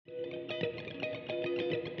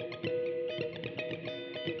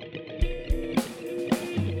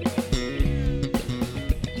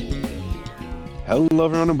Hello,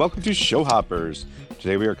 everyone, and welcome to Show Hoppers.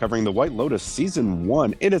 Today we are covering The White Lotus Season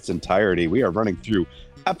 1 in its entirety. We are running through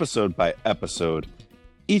episode by episode,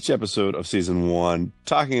 each episode of Season 1,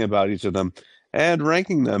 talking about each of them and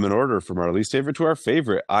ranking them in order from our least favorite to our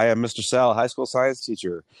favorite. I am Mr. Sal, high school science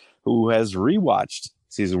teacher, who has rewatched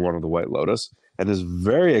Season 1 of The White Lotus and is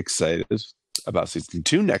very excited about Season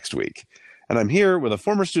 2 next week. And I'm here with a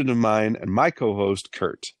former student of mine and my co-host,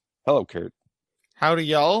 Kurt. Hello, Kurt. Howdy,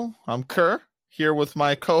 y'all. I'm Kerr, here with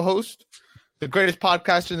my co-host, the greatest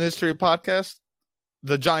podcaster in the history of podcasts,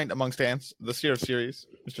 the giant amongst ants, the seer of series,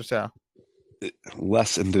 Mr. Sal.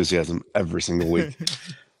 Less enthusiasm every single week.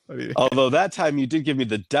 Although that time you did give me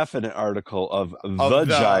the definite article of the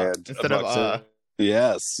giant. Instead of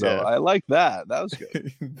yes, so yeah. I like that. That was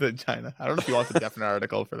good. The giant. I don't know if you want the definite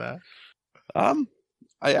article for that.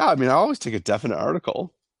 I always take a definite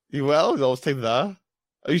article. You will? You always take the?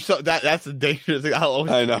 You saw that's a dangerous thing. I'll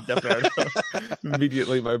always take a definite article.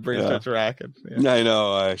 Immediately my brain starts racking. Yeah. I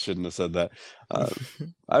know, I shouldn't have said that.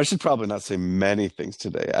 I should probably not say many things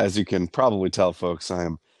today. As you can probably tell, folks, I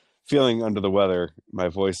am feeling under the weather. My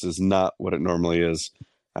voice is not what it normally is.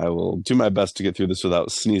 I will do my best to get through this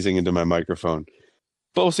without sneezing into my microphone.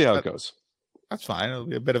 But we'll see how it goes. That's fine. It'll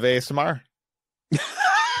be a bit of ASMR.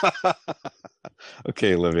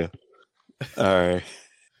 Okay, Olivia. All right.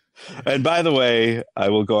 And by the way, I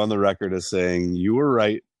will go on the record as saying you were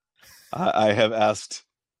right. I have asked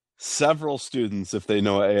several students if they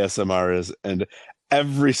know what ASMR is, and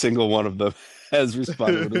every single one of them has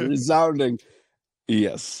responded with a resounding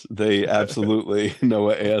yes. They absolutely know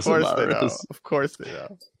what ASMR is. Of course they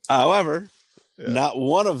know. However, not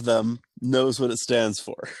one of them knows what it stands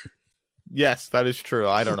for. Yes, that is true.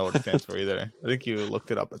 I don't know what it stands for either. I think you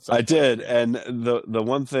looked it up at some point. I did, and the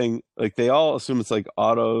one thing, like, they all assume it's like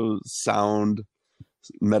auto sound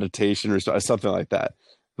meditation or something like that.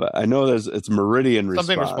 But I know it's meridian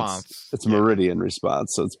response. It's meridian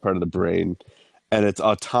response, so it's part of the brain, and it's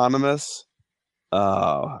autonomous.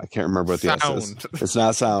 I can't remember what the S is. It's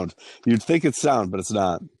not sound. You'd think it's sound, but it's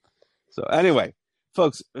not. So anyway,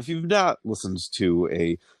 folks, if you've not listened to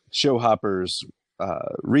a Show Hoppers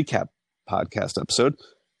recap podcast episode,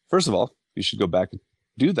 first of all, you should go back and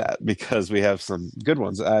do that because we have some good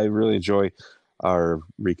ones. I really enjoy our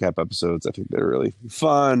recap episodes. I think they're really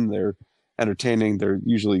fun. They're entertaining. They're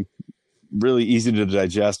usually really easy to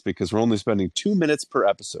digest because we're only spending 2 minutes per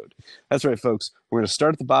episode. That's right, folks. We're going to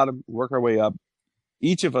start at the bottom, work our way up.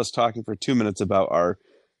 Each of us talking for 2 minutes about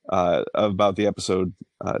about the episode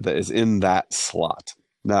that is in that slot.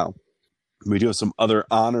 Now, we do have some other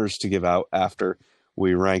honors to give out after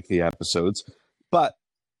we rank the episodes. But,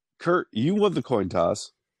 Kurt, you won the coin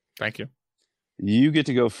toss. Thank you. You get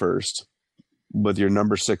to go first with your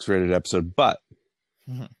number 6 rated episode. But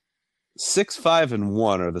 6, 5, and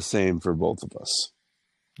 1 are the same for both of us.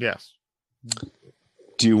 Yes.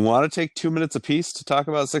 Do you want to take 2 minutes apiece to talk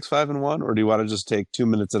about 6, 5, and 1? Or do you want to just take 2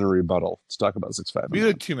 minutes in a rebuttal to talk about 6, 5, and 1? We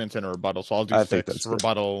did 2 minutes in a rebuttal, so I'll do 6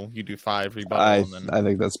 rebuttal. Good. You do 5 rebuttal. I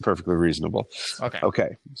think that's perfectly reasonable.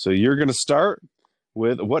 Okay. So you're going to start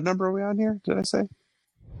with, what number are we on here, did I say?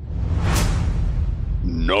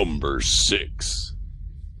 Number 6.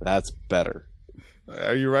 That's better.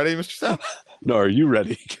 Are you ready, Mr. Sam? No, are you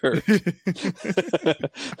ready, Kurt?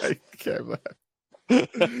 I can't laugh.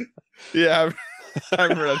 Yeah,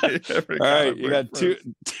 I'm ready. All right, you got 2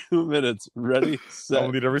 minutes. Ready, set. I'll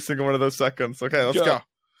need every single one of those seconds. Okay, let's go.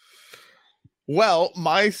 Well,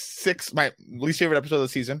 my least favorite episode of the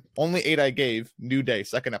season, only 8 I gave, New Day,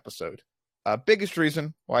 second episode. Biggest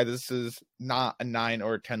reason why this is not a 9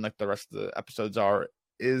 or a 10 like the rest of the episodes are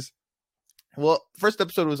is, well, first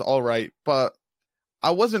episode was all right, but I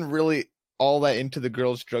wasn't really all that into the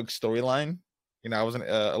girls' drug storyline. You know, I wasn't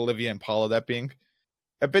Olivia and Paula, that being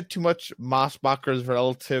a bit too much Mossbachers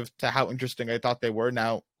relative to how interesting I thought they were.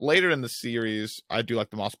 Now, later in the series, I do like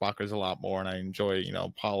the Mossbachers a lot more, and I enjoy, you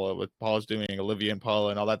know, Paula, what Paula's doing, Olivia and Paula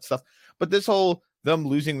and all that stuff. But this whole them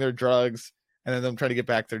losing their drugs and then them trying to get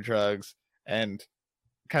back their drugs and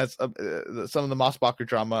kind of some of the Mossbacher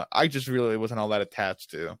drama, I just really wasn't all that attached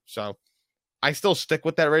to. So I still stick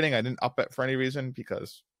with that rating. I didn't up it for any reason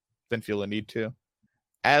because I didn't feel the need to.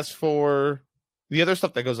 As for the other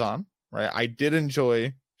stuff that goes on, right, I did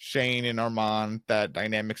enjoy Shane and Armand, that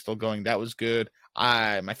dynamic still going. That was good.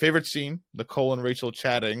 My favorite scene, Nicole and Rachel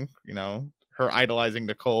chatting, you know, her idolizing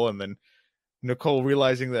Nicole and then Nicole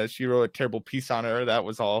realizing that she wrote a terrible piece on her. That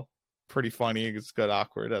was all pretty funny. It's good,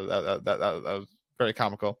 awkward. That was very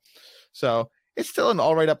comical. So it's still an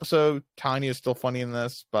all right episode. Tanya is still funny in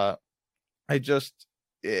this, but it's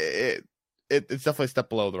definitely a step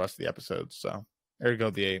below the rest of the episodes. So there you go,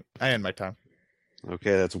 the 8. I end my time.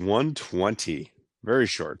 Okay, that's 120. Very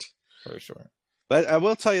short. Very short. But I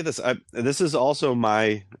will tell you this. This is also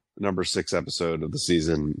my number 6 episode of the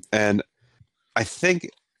season. And I think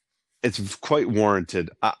it's quite warranted.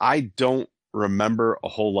 I don't remember a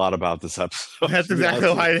whole lot about this episode. That's exactly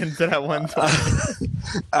why I didn't say that one time.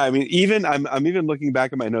 I mean, I'm even looking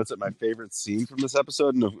back at my notes at my favorite scene from this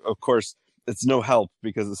episode. And of course, it's no help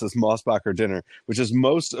because it says Mossbacher dinner, which is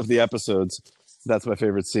most of the episodes. That's my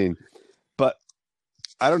favorite scene. But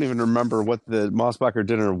I don't even remember what the Mossbacher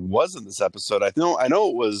dinner was in this episode. I know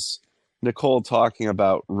it was Nicole talking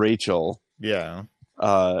about Rachel. Yeah.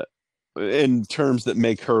 In terms that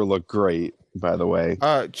make her look great, by the way.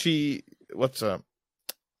 Her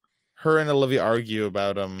and Olivia argue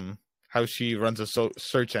about how she runs a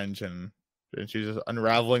search engine and she's just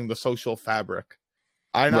unraveling the social fabric.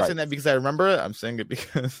 I'm not saying that because I remember it. I'm saying it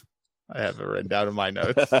because I have it written down in my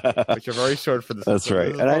notes, which are very short for this. That's episode. right.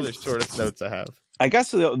 This is probably the shortest notes I have. I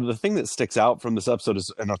guess the thing that sticks out from this episode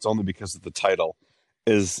is, and it's only because of the title,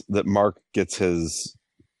 is that Mark gets his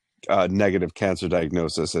negative cancer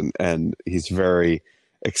diagnosis, and he's very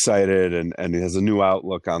excited, and he has a new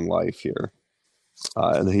outlook on life here.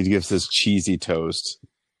 And he gives this cheesy toast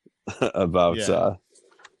about his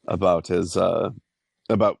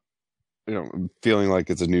feeling like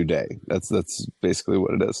it's a new day. That's basically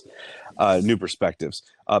what it is. New perspectives.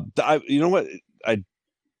 You know what I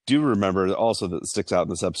do remember also that sticks out in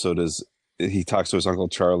this episode is he talks to his Uncle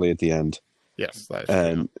Charlie at the end. Yes,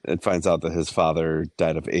 and it finds out that his father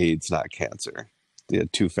died of AIDS, not cancer. He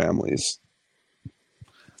had 2 families.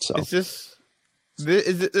 So is this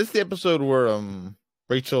the episode where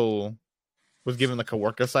Rachel was given like a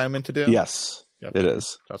work assignment to do? Yes, it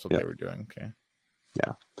is. That's what they were doing. Okay.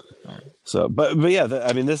 Yeah. Right. So, but yeah,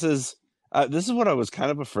 I mean, this is what I was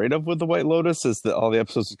kind of afraid of with the White Lotus, is that all the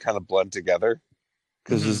episodes would kind of blend together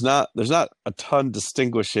because there's not a ton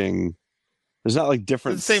distinguishing. There's not like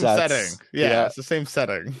different it's the same sets. setting. Yeah, it's the same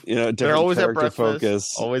setting. They're always at breakfast,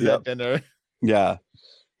 focus. Always at dinner. Yeah.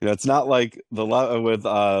 It's not like with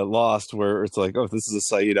Lost where it's like, oh, this is a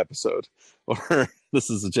Saeed episode, or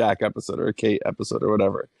this is a Jack episode, or a Kate episode, or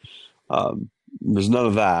whatever. There's none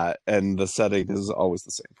of that, and the setting is always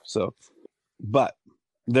the same. So, but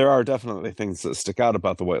there are definitely things that stick out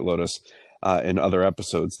about the White Lotus in other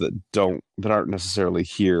episodes that aren't necessarily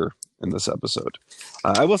here in this episode.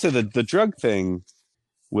 I will say that the drug thing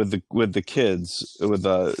with the kids, with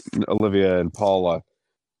Olivia and Paula,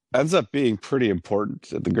 ends up being pretty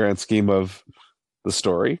important in the grand scheme of the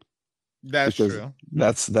story. That's true.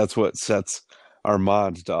 That's what sets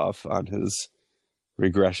Armand off on his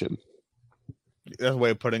regression. That's a way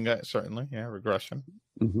of putting it, certainly. Yeah, regression.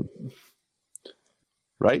 Mm-hmm.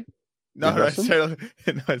 Right? No, it's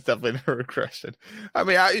definitely not a regression. I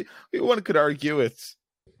mean, one could argue it's...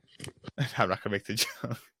 I'm not going to make the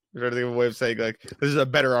joke. There's a way of saying, like, this is a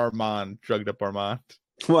better Armand, drugged up Armand.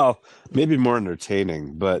 Well, maybe more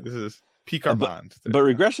entertaining, but... This is peak Armand. But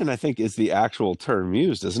regression, I think, is the actual term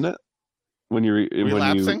used, isn't it? When you're...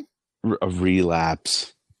 Relapsing? A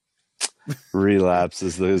relapse. Relapse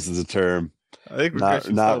is the term. I think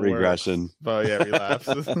not regression. But yeah, relapse.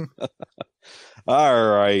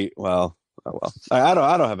 All right. Well, I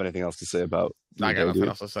don't have anything else to say about. I got nothing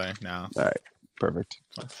else to say. No. All right. Perfect.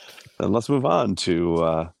 Then let's move on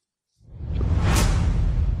to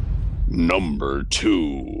number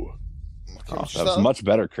 2. Oh, that was much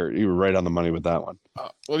better, Kurt. You were right on the money with that one.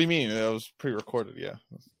 What do you mean? That was pre-recorded. Yeah.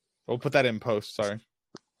 We'll put that in post. Sorry.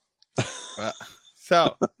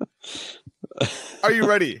 So, are you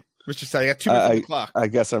ready, Mr. Seth? I got 2 minutes on the clock. I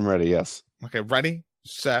guess I'm ready. Yes. Okay. Ready,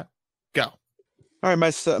 set, go. All right. My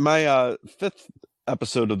 5th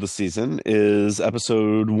episode of the season is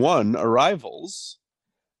episode 1, Arrivals.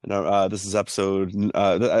 This is episode.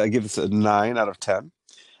 I give this a 9 out of 10.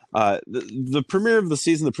 The premiere of the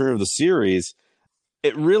season, the premiere of the series,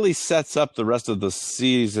 it really sets up the rest of the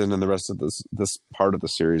season and the rest of this part of the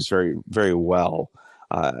series very, very well.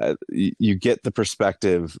 You get the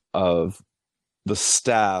perspective of the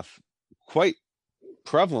staff quite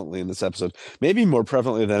prevalently in this episode, maybe more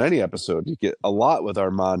prevalently than any episode. You get a lot with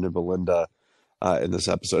Armand and Belinda in this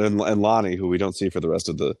episode, and Lonnie, who we don't see for the rest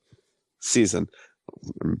of the season,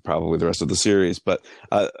 probably the rest of the series. But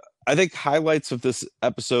I think highlights of this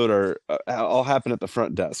episode are all happen at the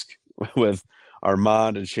front desk with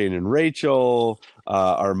Armand and Shane and Rachel,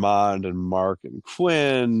 Armand and Mark and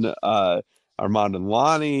Quinn, Armand and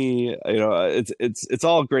Lonnie. It's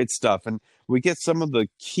all great stuff, and we get some of the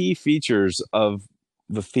key features of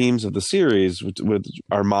the themes of the series with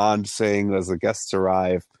Armand saying as the guests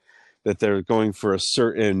arrive that they're going for a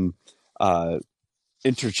certain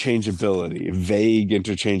interchangeability, vague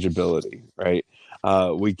interchangeability, right?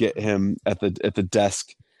 We get him at the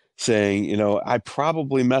desk saying, you know, I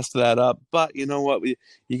probably messed that up, but you know what?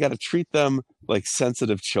 You got to treat them like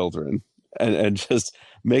sensitive children, and just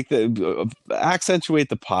make accentuate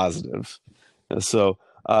the positive. So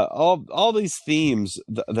all these themes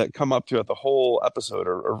that come up throughout the whole episode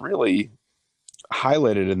are really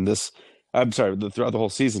highlighted in this. I'm sorry, throughout the whole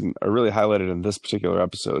season are really highlighted in this particular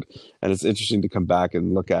episode, and it's interesting to come back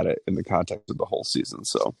and look at it in the context of the whole season.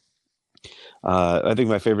 So, I think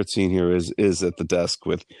my favorite scene here is at the desk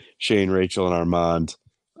with Shane, Rachel, and Armand,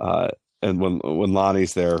 and when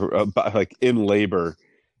Lonnie's there, like in labor,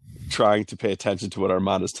 trying to pay attention to what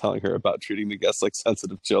Armand is telling her about treating the guests like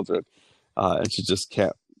sensitive children, and she just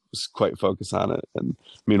can't quite focus on it. And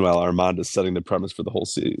meanwhile, Armand is setting the premise for the whole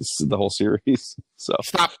series. So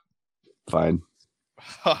stop. Fine.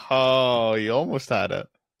 Oh, you almost had it.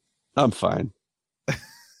 I'm fine.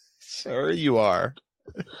 Sure you are.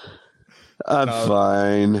 I'm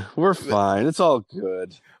fine. We're fine. It's all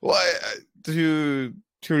good. Well, to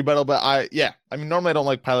rebuttal, but I mean, normally I don't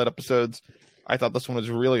like pilot episodes. I thought this one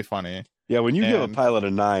was really funny. Yeah, when you give a pilot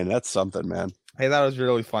a 9, that's something, man. Hey, that was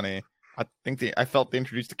really funny. I think I felt they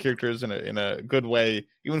introduced the characters in a good way,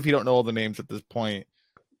 even if you don't know all the names at this point.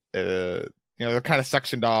 You know, they're kind of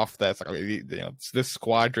sectioned off. That's like, you know, it's this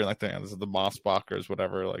squadron, like this is the Mossbachers,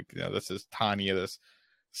 whatever. Like, you know, this is Tanya, this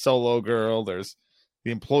solo girl. There's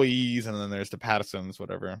the employees, and then there's the Pattisons,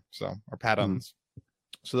 whatever. So, or Pattons.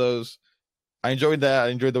 So those, I enjoyed that. I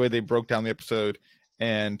enjoyed the way they broke down the episode,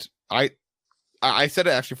 and I said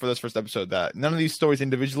it actually for this first episode that none of these stories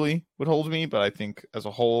individually would hold me, but I think as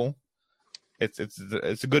a whole, it's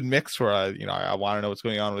a good mix where I want to know what's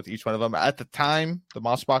going on with each one of them. At the time, the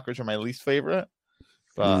Mossbachers are my least favorite,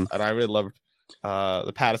 but and I really loved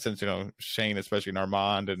the Pattisons. You know, Shane, especially, and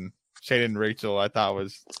Armand, and Shane and Rachel. I thought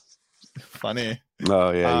was funny.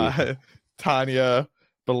 Oh yeah. Tanya,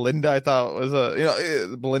 Belinda. I thought was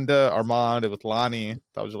Belinda, Armand with Lonnie.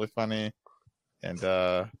 That was really funny, and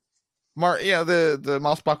the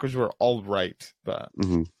Mossbachers were all right, but.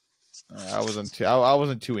 I wasn't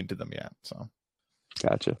too into them yet. So,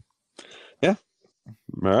 gotcha. Yeah.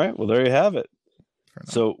 All right. Well, there you have it.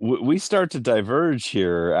 So we start to diverge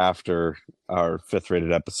here after our 5th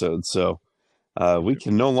rated episode. So we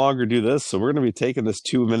can no longer do this. So we're going to be taking this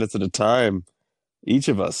 2 minutes at a time, each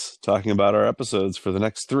of us talking about our episodes for the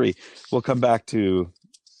next 3. We'll come back to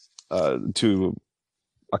a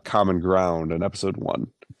common ground in episode 1.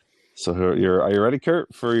 So are you ready,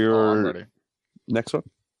 Kurt, for your next one?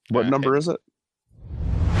 What number is it?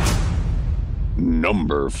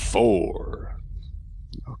 Number 4.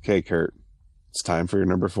 Okay, Kurt. It's time for your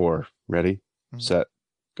number 4. Ready, set,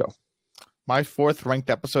 go. My 4th ranked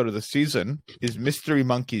episode of the season is Mystery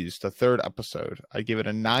Monkeys, the 3rd episode. I give it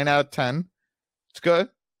a 9 out of 10. It's good.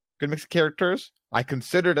 Good mix of characters. I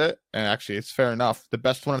considered it, and actually it's fair enough, the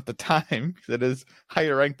best one at the time, because it is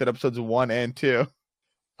higher ranked than episodes 1 and 2.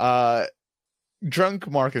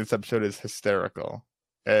 Drunk Mark in this episode is hysterical.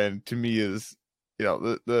 And to me is, you know,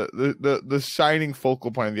 the shining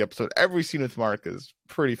focal point of the episode. Every scene with Mark is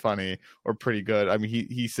pretty funny or pretty good. I mean,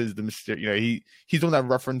 he says the mistake, you know, he's the one that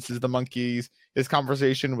references the monkeys. His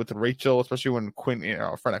conversation with Rachel, especially when Quinn, you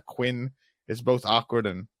know, in front of Quinn, is both awkward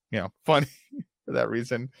and, you know, funny for that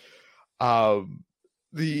reason.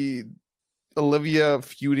 The Olivia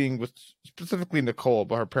feuding with specifically Nicole,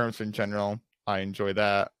 but her parents in general, I enjoy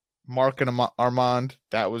that. Mark and Armand,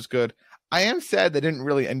 that was good. I am sad they didn't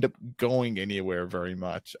really end up going anywhere very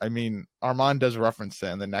much. I mean, Armand does reference it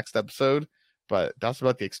in the next episode, but that's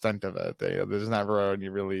about the extent of it. There's never any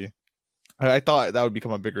really. I thought that would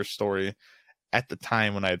become a bigger story at the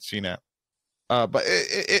time when I had seen it. But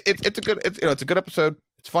it's a good episode.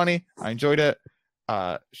 It's funny. I enjoyed it.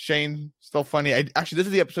 Shane still funny. Actually, this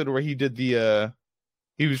is the episode where he did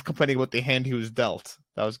he was complaining about the hand he was dealt.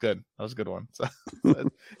 That was good. That was a good one. So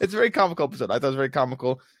it's a very comical episode. I thought it was very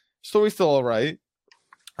comical. Story's still all right.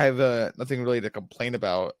 I have nothing really to complain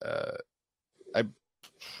about.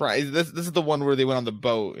 This is the one where they went on the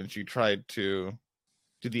boat and she tried to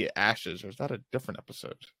do the ashes, or is that a different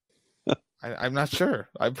episode? I'm not sure.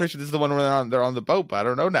 I'm pretty sure this is the one where they're on the boat, but I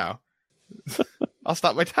don't know now. I'll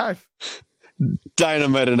stop my time.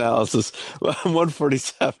 Dynamite analysis.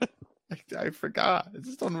 147. I forgot. Is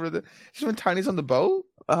this one where when Tiny's on the boat?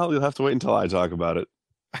 Well, you'll have to wait until I talk about it.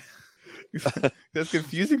 That's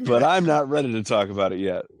confusing. But I'm not ready to talk about it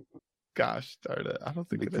yet. Gosh darn it. I don't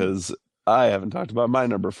think because I haven't talked about my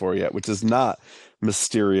number 4 yet, which is not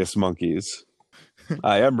Mysterious Monkeys.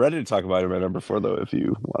 I am ready to talk about my number 4, though, if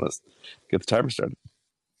you want to get the timer started.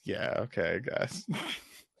 Yeah, okay, guys.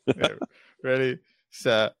 Ready,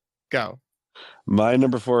 set, go. My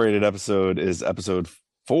number 4 rated episode is episode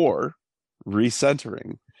 4,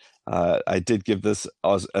 Recentering. I did give this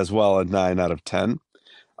as well a 9 out of 10.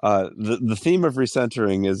 The theme of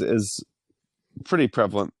recentering is pretty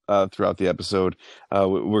prevalent throughout the episode.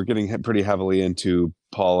 We're getting pretty heavily into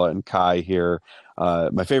Paula and Kai here.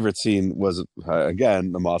 My favorite scene was,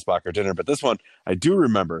 again, the Mossbacher dinner, but this one I do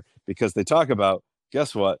remember because they talk about,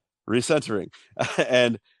 guess what, recentering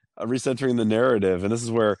and recentering the narrative. And this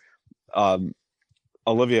is where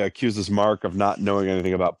Olivia accuses Mark of not knowing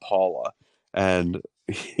anything about Paula. And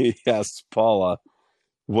he asks Paula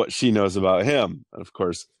what she knows about him. And of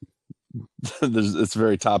course, it's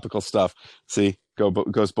very topical stuff. See,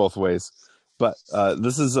 goes both ways. But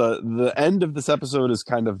this is the end of this episode is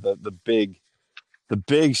kind of the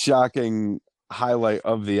big shocking highlight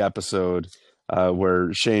of the episode,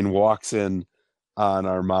 where Shane walks in on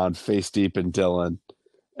Armand face deep in Dylan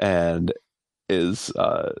and is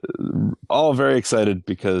all very excited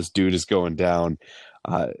because dude is going down.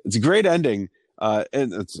 It's a great ending.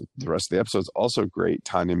 And the rest of the episode is also great.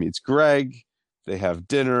 Tanya meets Greg. They have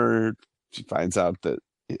dinner. She finds out that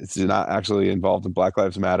it's not actually involved in Black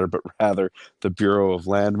Lives Matter, but rather the Bureau of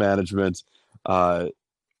Land Management.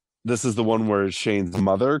 This is the one where Shane's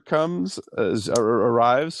mother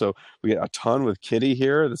arrives. So we get a ton with Kitty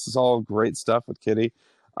here. This is all great stuff with Kitty.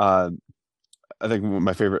 I think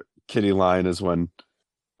my favorite Kitty line is when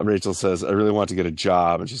Rachel says, "I really want to get a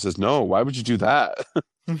job," and she says, "No, why would you do that?"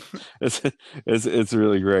 It's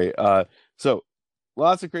really great. So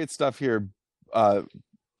lots of great stuff here.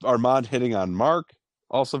 Armand hitting on Mark,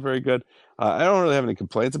 also very good. I don't really have any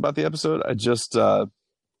complaints about the episode. I just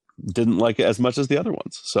didn't like it as much as the other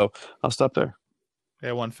ones. So I'll stop there.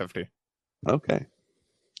 Yeah, 150. Okay.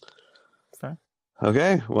 Fair.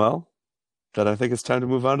 Okay, well, then I think it's time to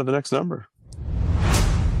move on to the next number.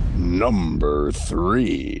 Number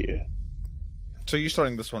 3. So you're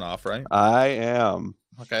starting this one off, right? I am.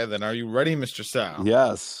 Okay, then are you ready, Mr. Sal?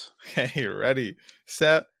 Yes. Okay, you're ready.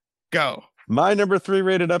 Set, go. My number 3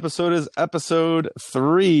 rated episode is episode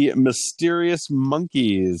 3, Mysterious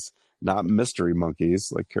Monkeys. Not mystery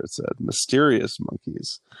monkeys, like Kurt said. Mysterious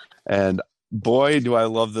Monkeys. And boy, do I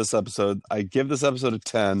love this episode. I give this episode a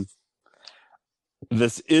 10.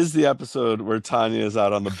 This is the episode where Tanya is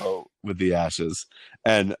out on the boat with the ashes.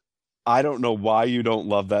 And I don't know why you don't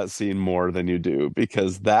love that scene more than you do,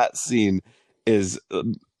 because that scene is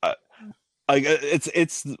like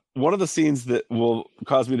it's one of the scenes that will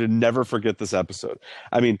cause me to never forget this episode.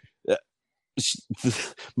 I mean,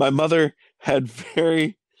 my mother had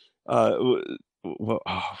very oh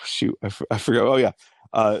shoot, I forgot. Oh yeah,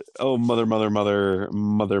 mother.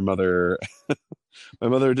 My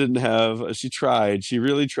mother didn't have. She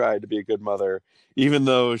really tried to be a good mother, even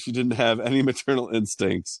though she didn't have any maternal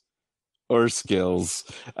instincts or skills.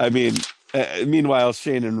 I mean, meanwhile,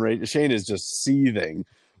 Shane is just seething.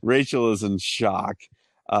 Rachel is in shock.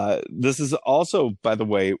 This is also, by the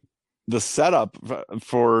way, the setup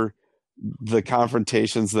for the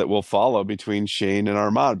confrontations that will follow between Shane and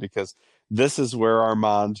Armand, because this is where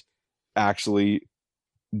Armand actually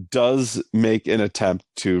does make an attempt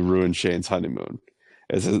to ruin Shane's honeymoon.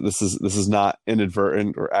 This is not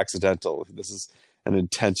inadvertent or accidental. This is an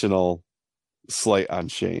intentional slight on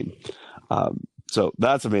Shane. So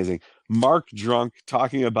that's amazing. Mark drunk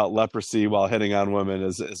talking about leprosy while hitting on women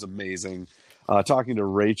is amazing. Talking to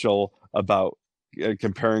Rachel about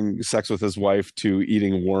comparing sex with his wife to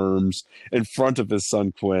eating worms in front of his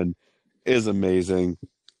son Quinn is amazing.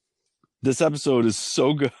 This episode is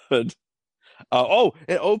so good.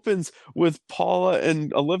 It opens with Paula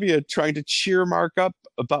and Olivia trying to cheer Mark up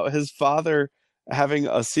about his father having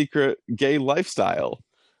a secret gay lifestyle.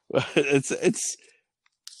 It's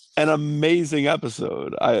an amazing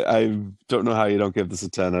episode. I don't know how you don't give this a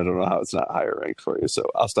 10. I don't know how it's not higher ranked for you. So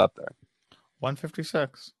I'll stop there.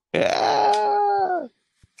 156. Yeah.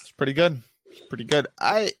 It's pretty good. It's pretty good.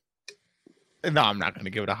 No, I'm not going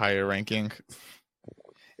to give it a higher ranking.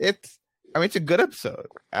 It's a good episode.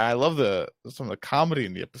 I love some of the comedy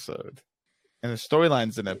in the episode and the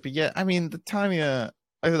storylines in it. But yeah, I mean,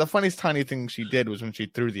 the funniest Tanya thing she did was when she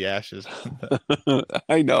threw the ashes.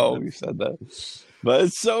 I know you said that, but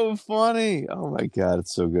it's so funny. Oh my God,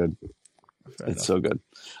 it's so good. It's so good.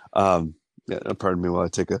 Yeah, pardon me while I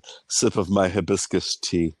take a sip of my hibiscus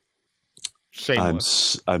tea.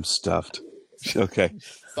 Shameless. I'm stuffed. Okay.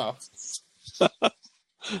 Stuffed.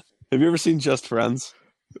 Have you ever seen Just Friends?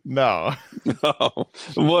 No. Oh,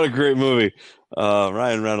 what a great movie.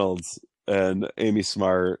 Ryan Reynolds and Amy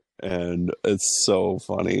Smart, and it's so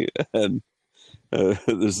funny. And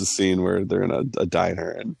there's a scene where they're in a diner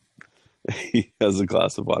and he has a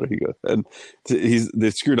glass of water. He goes, and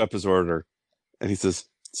they screwed up his order. And he says,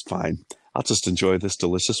 "It's fine. I'll just enjoy this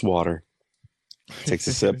delicious water." Takes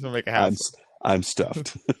a sip. I'm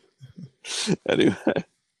stuffed. Anyway.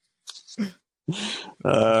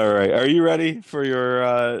 All right. Are you ready for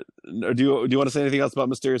your do you want to say anything else about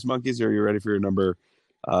Mysterious Monkeys, or are you ready for your number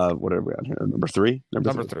whatever we got here? Number three?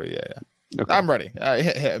 Number three, yeah. Okay. I'm ready.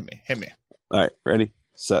 Hit me. All right, ready,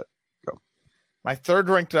 set, go. My third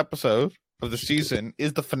ranked episode of the season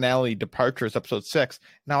is the finale, Departures, episode 6.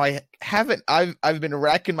 Now I've been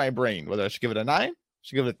racking my brain whether I should give it a 9,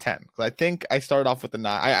 should give it a 10. Because I think I started off with a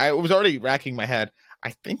 9. I was already racking my head. I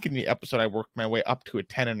think in the episode I worked my way up to a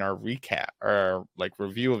 10 in our recap or like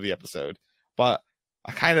review of the episode, but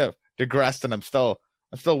I kind of digressed and I'm still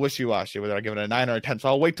wishy-washy whether I give it a 9 or a 10. So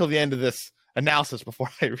I'll wait till the end of this analysis before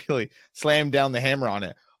I really slam down the hammer on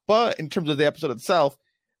it. But in terms of the episode itself,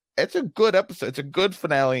 it's a good episode. It's a good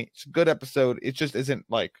finale. It's a good episode. It just isn't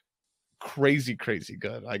like crazy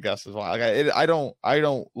good, I guess, as well. Like I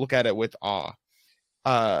don't look at it with awe.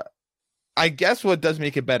 I guess what does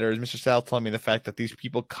make it better is Mr. Sal telling me the fact that these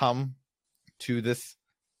people come to this,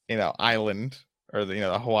 island or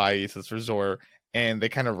the Hawaii, so this resort, and they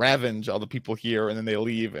kind of ravage all the people here, and then they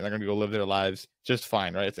leave and they're going to go live their lives just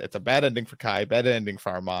fine, right? It's a bad ending for Kai, bad ending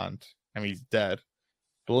for Armand. I mean, he's dead.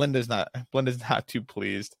 Belinda's not too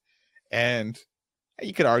pleased, and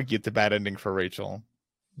you could argue it's a bad ending for Rachel,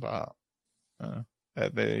 but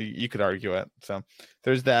you could argue it. So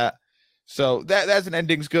there's that. So that's an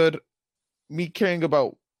ending's good. Me caring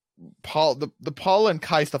about Paul, the Paula and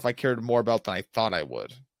Kai stuff, I cared more about than I thought I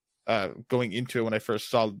would going into it when I first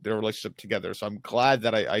saw their relationship together. So I'm glad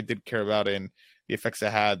that I did care about it and the effects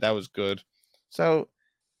it had. That was good. So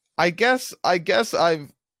I guess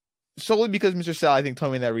I've solely because Mr. Sal, I think,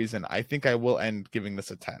 told me that reason. I think I will end giving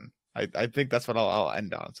this a 10. I think that's what I'll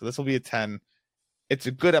end on. So this will be a 10. It's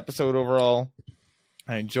a good episode overall.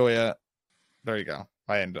 I enjoy it. There you go.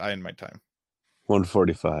 I end my time.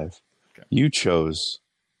 145. Okay. You chose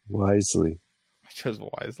wisely. I chose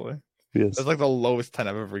wisely. Yes. That's like the lowest 10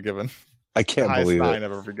 I've ever given. I can't believe it. 9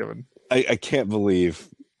 I've ever given. I can't believe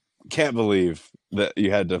that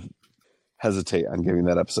you had to hesitate on giving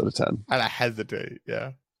that episode a 10. And I hesitate,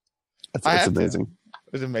 yeah. That's amazing.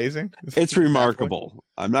 It's amazing. It's remarkable.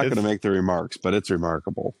 I'm not going to make the remarks, but it's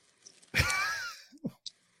remarkable.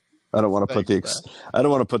 I don't want to put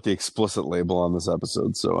the explicit label on this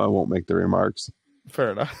episode, so I won't make the remarks.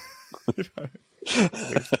 Fair enough.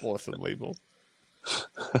 Explicit label.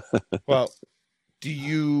 Well,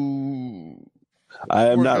 I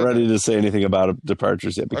am not ready to say anything about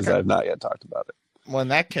Departures yet because I have not yet talked about it. Well, in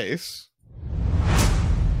that case,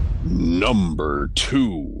 number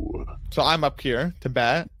 2. So I'm up here to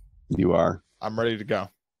bat. You are. I'm ready to go.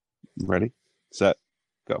 Ready, set,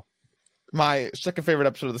 go. My second favorite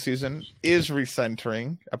episode of the season is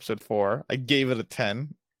Recentering, episode 4. I gave it a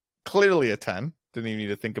 10. Clearly a 10. Didn't even need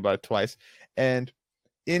to think about it twice. And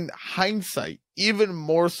in hindsight, even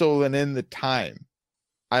more so than in the time,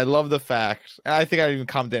 I love the fact, and I think I even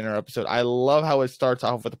commented in our episode, I love how it starts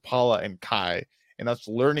off with Paula and Kai, and us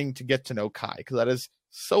learning to get to know Kai, because that is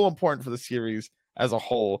so important for the series as a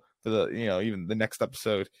whole, for the, even the next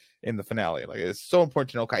episode in the finale. Like, it's so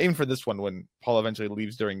important to know Kai, even for this one, when Paula eventually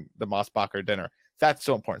leaves during the Mossbacher dinner. That's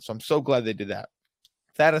so important. So I'm so glad they did that.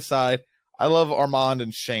 That aside, I love Armand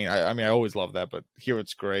and Shane. I mean, I always love that, but here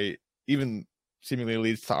it's great. Even seemingly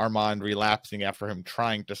leads to Armand relapsing after him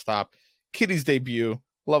trying to stop Kitty's debut.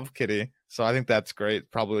 Love Kitty. So I think that's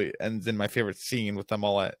great. Probably ends in my favorite scene with them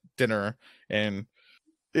all at dinner. And,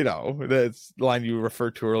 that's the line you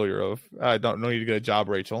referred to earlier of, I don't know you to get a job,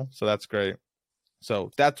 Rachel. So that's great.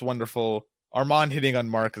 So that's wonderful. Armand hitting on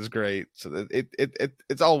Mark is great. So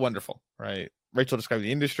it's all wonderful, right? Rachel describing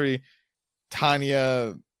the industry.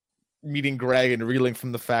 Tanya meeting Greg and reeling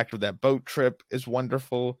from the fact of that boat trip is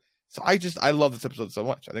wonderful. So I love this episode so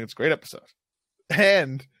much. I think it's a great episode.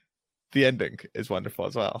 And the ending is wonderful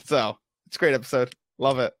as well. So it's a great episode.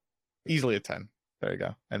 Love it. Easily a 10. There you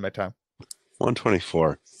go. End my time.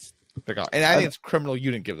 124. There you go. And I think it's criminal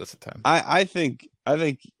you didn't give this a 10. I think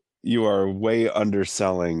you are way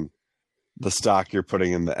underselling the stock you're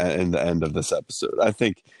putting in the end of this episode. I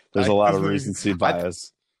think there's a lot of recency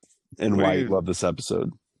bias in why you love this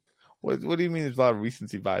episode. What do you mean? There's a lot of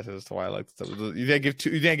recency bias as to why I like this episode. You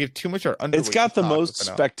didn't give too much or under. It's got the most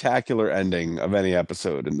spectacular ending of any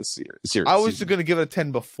episode in the series. I was going to give it a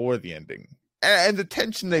 10 before the ending, and the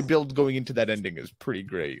tension they build going into that ending is pretty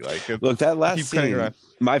great. Like, look, that last scene,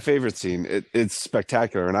 my favorite scene. It's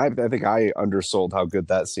spectacular, and I think I undersold how good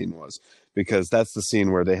that scene was, because that's the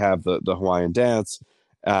scene where they have the Hawaiian dance,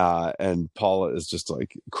 And Paula is just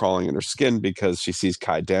like crawling in her skin because she sees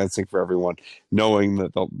Kai dancing for everyone, knowing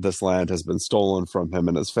that this land has been stolen from him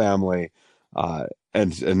and his family.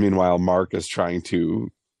 And meanwhile, Mark is trying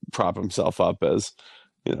to prop himself up as,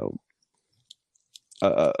 you know,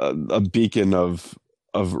 a beacon of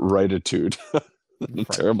rightitude.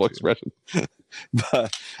 Terrible expression.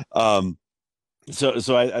 But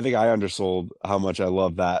so I think I undersold how much I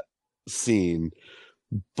love that scene,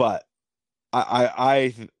 but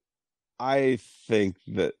I think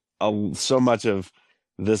that so much of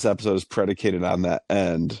this episode is predicated on that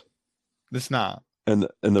end. It's not, and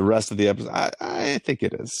the rest of the episode, I think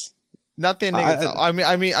it is. Not the ending. I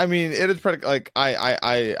mean, it is predicated. Like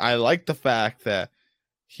I like the fact that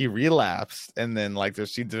he relapsed, and then like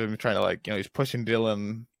there's scenes of him trying to, like, you know, he's pushing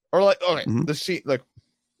Dylan, or like, okay, the scene, like,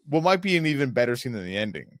 what might be an even better scene than the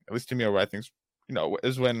ending, at least to me, or what I think, you know,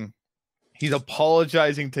 is when he's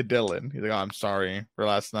apologizing to Dylan. He's like, "Oh, I'm sorry for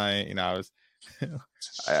last night. You know, I was,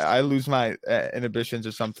 I lose my inhibitions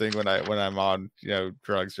or something when I'm on, you know,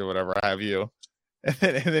 drugs or whatever have you." And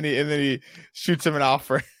then he shoots him an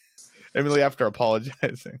offer immediately after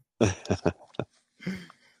apologizing.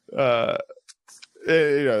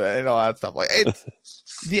 You know, and all that stuff. Like, it's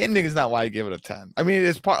the ending is not why I give it a 10. I mean,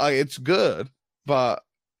 it's part, like, it's good, but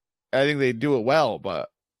I think they do it well.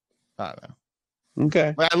 But I don't know.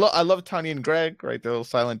 Okay. Like, I love Tanya and Greg, right? The little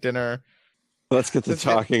silent dinner. Let's get the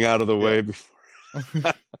talking out of the way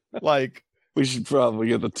before. Like, we should probably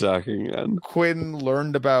get the talking in. Quinn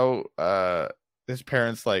learned about his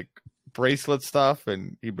parents' like bracelet stuff,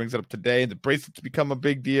 and he brings it up today. The bracelets become a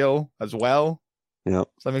big deal as well. Yeah.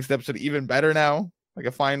 So that makes the episode even better now, like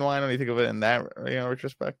a fine wine when you think of it in that, you know,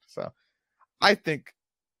 retrospect. So I think,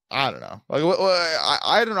 I don't know. Like,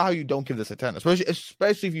 I don't know how you don't give this a 10,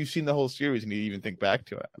 especially if you've seen the whole series and you even think back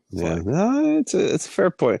to it. It's a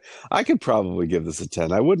fair point. I could probably give this a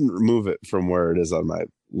 10. I wouldn't remove it from where it is on my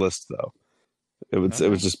list, though. It would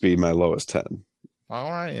just be my lowest 10.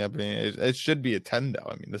 All right. I mean, it should be a 10, though.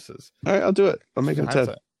 I mean, this is. All right, I'll do it. I'll make it a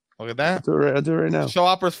 10. Look at that. I'll do it right now. Show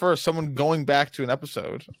operas first. Someone going back to an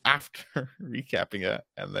episode after recapping it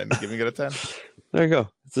and then giving it a 10. There you go.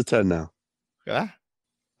 It's a 10 now. Look at that.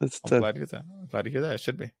 It's a 10. I'm glad to hear that. I'm glad to hear that. It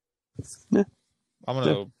should be. Yeah. I'm going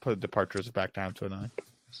to put Departures back down to a 9.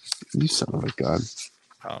 You son of a gun.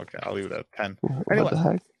 Oh, okay. I'll leave it at 10. What the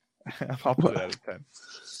heck? I'll put it at a 10.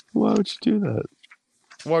 Why would you do that?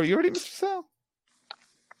 Well, are you ready, Mr. Sal?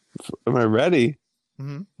 Am I ready?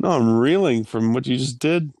 Mm-hmm. No, I'm reeling from what you just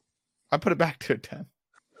did. I put it back to a 10.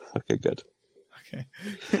 Okay, good. Okay.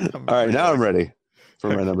 All right, now I'm ready for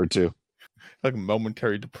my number 2. Like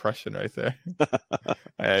momentary depression right there.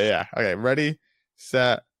 Yeah. Okay, ready,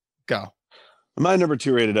 set, go. My number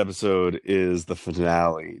 2 rated episode is the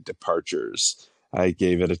finale, Departures. I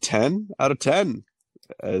gave it a 10 out of 10.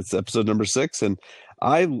 It's episode number 6, and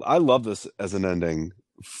I love this as an ending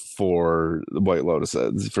for the White Lotus,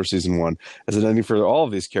 for season 1, as an ending for all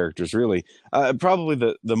of these characters, really. Probably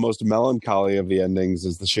the most melancholy of the endings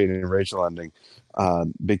is the Shane and Rachel ending,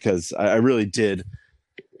 because I really did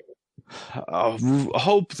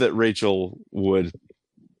hope that Rachel would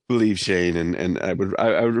believe Shane, and I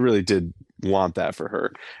really did want that for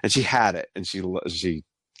her, and she had it, and she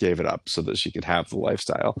gave it up so that she could have the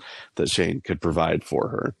lifestyle that Shane could provide for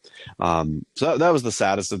her. So that was the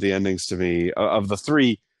saddest of the endings to me. Of the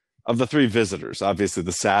three visitors, obviously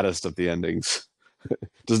the saddest of the endings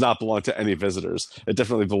does not belong to any visitors. It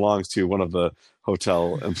definitely belongs to one of the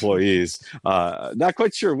hotel employees. Not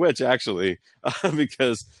quite sure which, actually,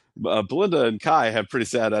 because Belinda and Kai have pretty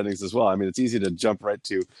sad endings as well. I mean, it's easy to jump right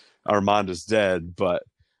to Armand is dead, but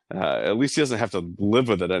at least he doesn't have to live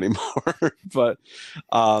with it anymore. But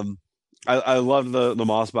I love the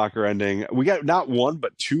Mossbacher ending. We got not one,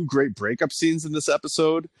 but 2 great breakup scenes in this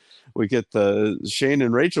episode. We get the Shane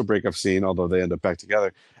and Rachel breakup scene, although they end up back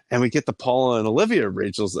together. And we get the Paula and Olivia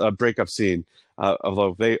Rachel's breakup scene,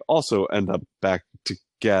 although they also end up back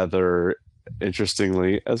together,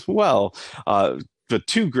 interestingly, as well. But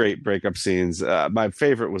 2 great breakup scenes. My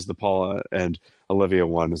favorite was the Paula and Olivia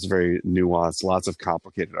one. It's very nuanced, lots of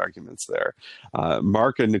complicated arguments there.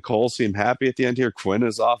 Mark and Nicole seem happy at the end here. Quinn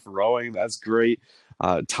is off rowing. That's great.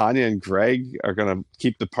 Tanya and Greg are going to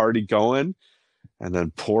keep the party going. And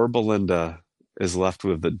then poor Belinda is left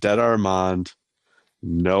with the dead Armand,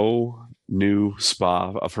 no new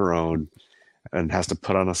spa of her own, and has to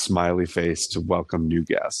put on a smiley face to welcome new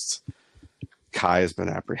guests. Kai has been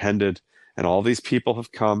apprehended, and all these people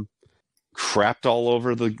have come, crapped all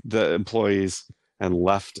over the employees, and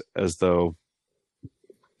left as though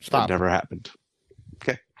it never happened.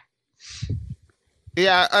 Okay.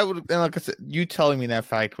 Yeah, I would. And like I said, you telling me that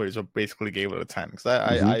fact is what basically gave it a 10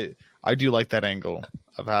 because I do like that angle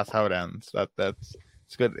of how it ends. That's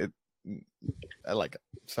it's good. I like it.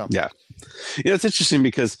 So yeah, it's interesting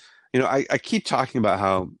because I keep talking about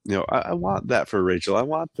how I want that for Rachel, I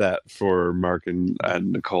want that for Mark and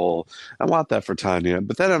Nicole, I want that for Tanya,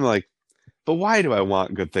 but then I'm like, but why do I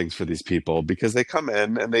want good things for these people? Because they come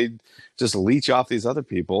in and they just leech off these other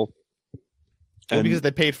people. Well, because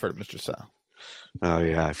they paid for it, Mr. Sal. Oh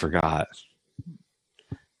yeah, I forgot.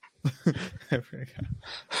 I forgot.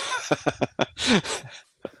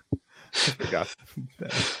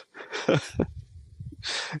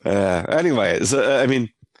 Anyways, I mean,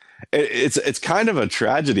 it's kind of a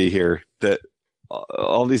tragedy here that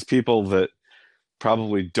all these people that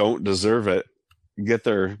probably don't deserve it get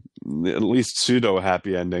their at least pseudo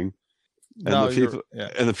happy ending, and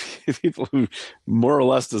the people who more or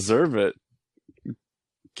less deserve it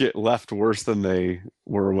get left worse than they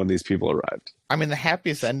were when these people arrived. I mean, the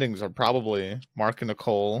happiest endings are probably Mark and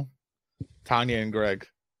Nicole, Tanya and Greg.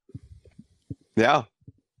 Yeah,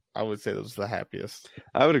 I would say those are the happiest.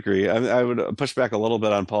 I would agree. I would push back a little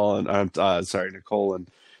bit on Paul and Nicole and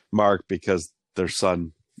Mark because their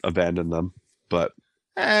son abandoned them. But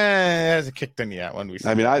it hasn't kicked in yet. When we,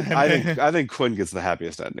 I mean, I think Quinn gets the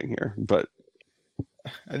happiest ending here, but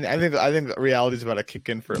I think reality's about to kick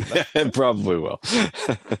in for him. It probably will.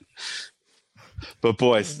 But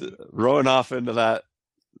boys, rowing off into that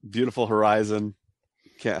beautiful horizon,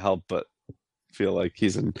 can't help but feel like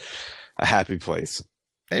he's in a happy place.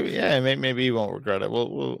 Maybe he won't regret it.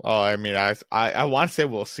 I mean, I want to say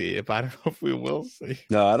we'll see it, but I don't know if we will see.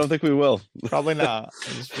 No, I don't think we will. Probably not.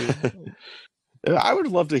 I would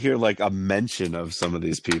love to hear like a mention of some of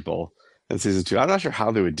these people in season 2. I'm not sure how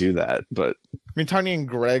they would do that, but I mean, Tanya and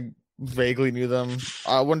Greg vaguely knew them.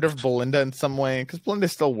 I wonder if Belinda in some way, because Belinda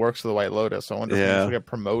still works for the White Lotus. So I wonder if she'll get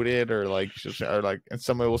promoted or in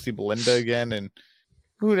some way we'll see Belinda again. And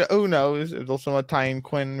who knows? If they'll somehow tie in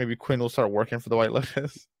Quinn, maybe Quinn will start working for the White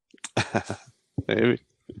Lotus.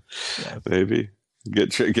 Maybe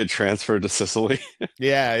get transferred to Sicily.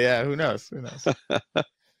 Yeah. Who knows?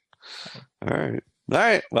 All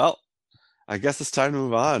right. Well, I guess it's time to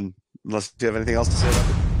move on. Unless you have anything else to say about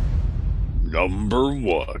it. Number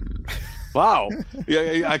 1. Wow.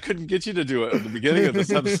 Yeah, I couldn't get you to do it at the beginning of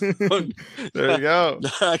this episode. There you go.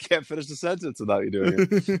 I can't finish the sentence without you doing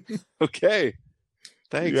it. Okay.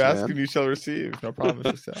 Thanks, you ask and you shall receive. No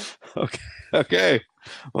problem. Okay.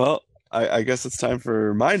 Well, I guess it's time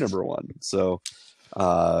for my number 1. So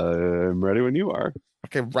I'm ready when you are.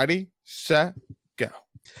 Okay, ready, set, go.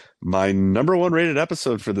 My number 1 rated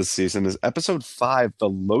episode for this season is episode 5, The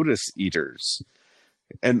Lotus Eaters.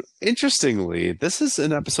 And interestingly, this is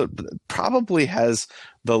an episode that probably has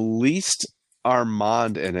the least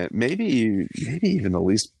Armand in it, maybe even the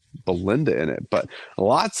least Belinda in it, but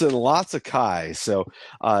lots and lots of Kai. So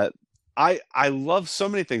I love so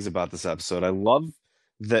many things about this episode. I love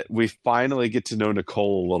that we finally get to know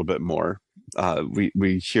Nicole a little bit more.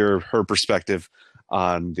 We hear her perspective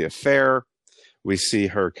on the affair. We see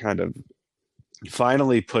her kind of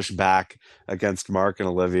finally push back against Mark and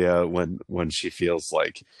Olivia when she feels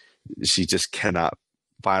like she just cannot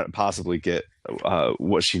possibly get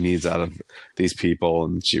what she needs out of these people,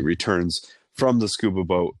 and she returns from the scuba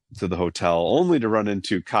boat to the hotel only to run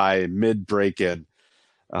into Kai mid break-in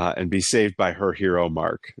and be saved by her hero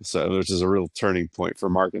Mark. So which is a real turning point for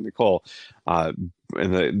Mark and Nicole, and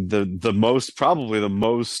the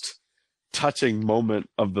most touching moment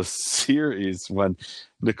of the series when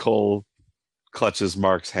Nicole clutches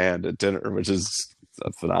Mark's hand at dinner, which is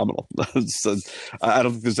phenomenal. So, I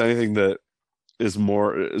don't think there's anything that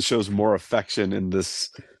shows more affection in this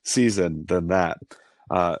season than that.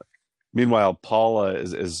 Meanwhile, Paula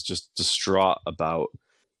is just distraught about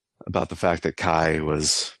the fact that Kai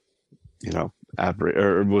was,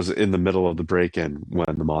 was in the middle of the break-in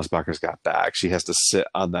when the Mossbachers got back. She has to sit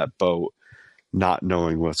on that boat not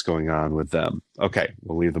knowing what's going on with them. Okay,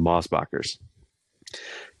 we'll leave the Mossbachers.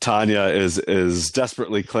 Tanya is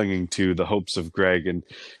desperately clinging to the hopes of Greg and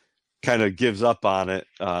kind of gives up on it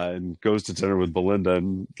and goes to dinner with Belinda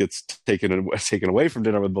and gets taken away from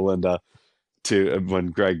dinner with Belinda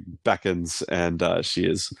when Greg beckons, and she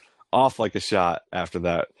is off like a shot after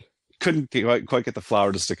that. Couldn't quite get the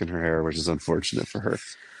flower to stick in her hair, which is unfortunate for her.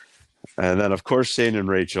 And then, of course, Shane and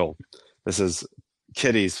Rachel. This is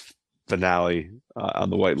Kitty's finale on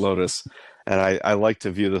the White Lotus, and I like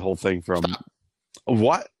to view the whole thing from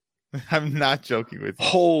what? I'm not joking with you.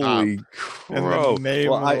 Holy crow!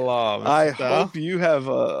 I hope you have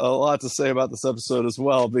a lot to say about this episode as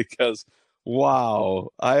well, because wow,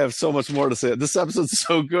 I have so much more to say. This episode's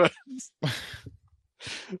so good.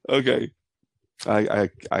 Okay. I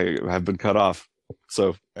have been cut off.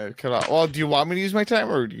 So cut off. Well, do you want me to use my time,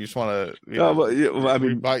 or do you just want to? I mean,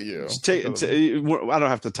 rebut you. I don't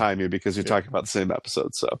have to time you because you're talking about the same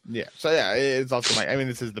episode. So it's also my. I mean,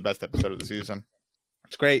 this is the best episode of the season.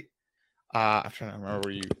 It's great. I'm trying to remember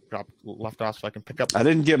where you left off, so I can pick up. I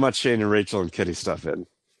didn't get much Shane and Rachel and Kitty stuff in.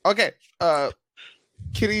 Okay.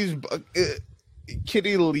 Kitty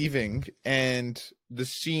leaving, and the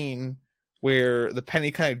scene where the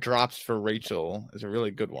penny kind of drops for Rachel is a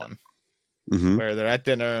really good one. Mm-hmm. Where they're at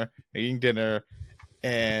dinner, eating dinner,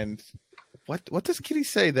 and what does Kitty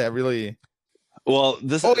say that really? Well,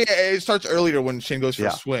 it starts earlier when Shane goes for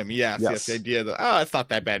a swim. Yes, the idea that it's not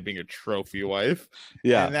that bad being a trophy wife.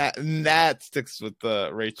 Yeah, and that sticks with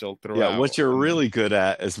Rachel throughout. Yeah, what you're really good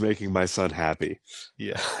at is making my son happy.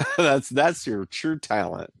 Yeah, that's your true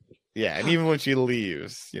talent. Yeah, and even when she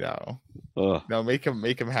leaves, make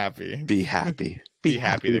him happy. Be happy. Be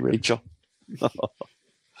happy, Rachel.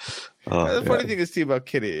 The funny thing is too about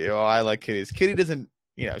Kitty. I like Kitty. Kitty doesn't,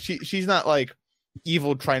 she's not like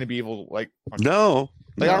evil trying to be evil. Like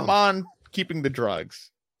Armand keeping the drugs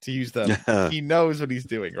to use them. He knows what he's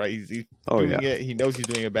doing, right? He's doing it. He knows he's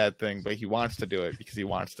doing a bad thing, but he wants to do it because he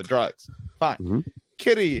wants the drugs. Fine. Mm-hmm.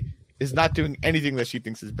 Kitty is not doing anything that she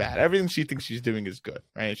thinks is bad. Everything she thinks she's doing is good,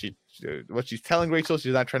 right? What she's telling Rachel,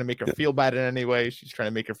 she's not trying to make her feel bad in any way. She's trying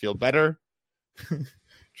to make her feel better.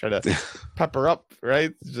 Try to pep her up,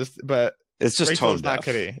 right? But it's just Rachel's tone not deaf.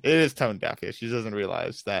 Kitty. It is tone deaf. Yeah, she doesn't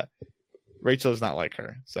realize that Rachel is not like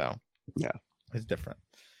her. So it's different.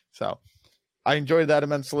 So I enjoyed that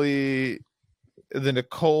immensely. The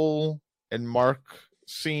Nicole and Mark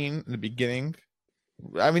scene in the beginning.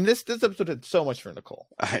 I mean, this episode had so much for Nicole.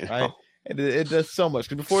 I know. Right? It does so much.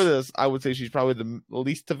 Because before this, I would say she's probably the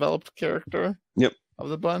least developed character. Yep. Of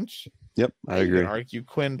the bunch. Yep, I agree. You can argue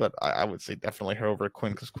Quinn, but I would say definitely her over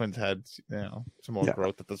Quinn because Quinn's had some more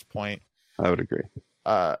growth at this point. I would agree.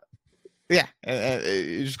 And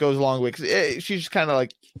it just goes a long way because she's kind of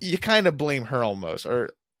like you kind of blame her almost, or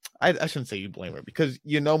I shouldn't say you blame her because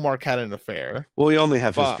Mark had an affair. Well, we only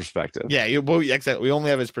have his perspective. Yeah, exactly. We only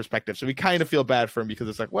have his perspective, so we kind of feel bad for him because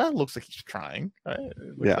it's like, well, it looks like he's trying, right?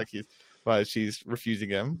 It looks like but she's refusing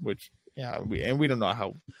him, which. Yeah, we don't know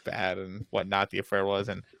how bad and whatnot the affair was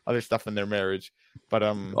and other stuff in their marriage, but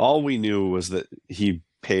all we knew was that he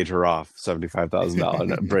paid her off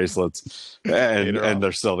 $75,000 bracelets, and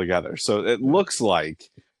they're still together. So it looks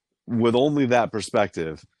like, with only that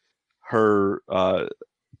perspective, her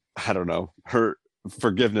her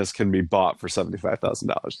forgiveness can be bought for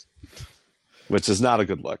 $75,000, which is not a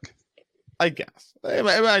good look. I guess it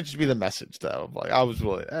might just be the message though. Like I was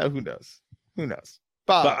willing. Who knows?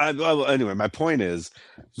 But anyway, my point is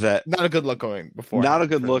that not a good look going before. Not a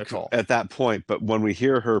good look Nicole. At that point, but when we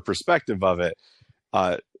hear her perspective of it,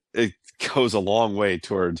 it goes a long way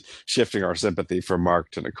towards shifting our sympathy from Mark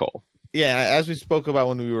to Nicole. Yeah, as we spoke about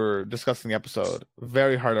when we were discussing the episode,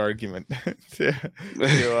 very hard argument.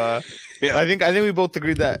 I think we both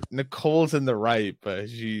agreed that Nicole's in the right, but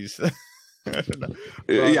she's. I don't know.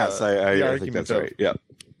 Yes, I think that's right. Yeah.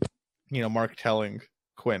 Mark telling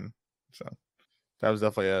Quinn, so. That was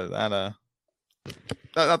definitely not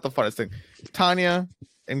the funnest thing. Tanya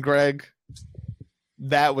and Greg,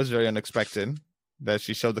 that was very unexpected. That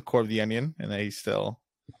she showed the core of the onion, and that he's still.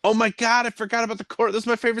 Oh my god! I forgot about the core. This is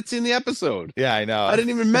my favorite scene in the episode. Yeah, I know. I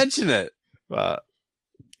didn't even mention it. But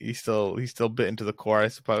he's still bit into the core, I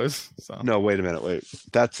suppose. So no, wait a minute. Wait,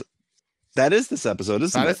 that is this episode,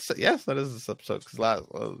 isn't it? Yes, that is this episode.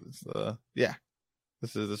 Because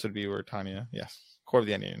this would be where Tanya. Yes, core of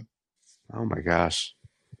the onion. Oh my gosh!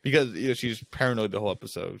 Because she's paranoid the whole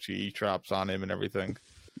episode. She drops on him and everything.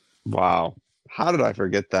 Wow! How did I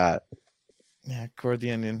forget that? Yeah, core of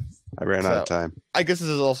the onion. I ran out of time. I guess this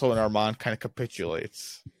is also when Armand kind of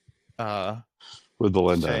capitulates. With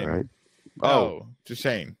Belinda, right? Oh, to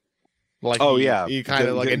Shane. He kind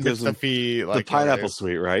of admits the fee, the pineapple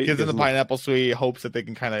suite, right? Gives him the pineapple suite. Hopes that they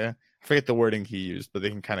can kind of forget the wording he used, but they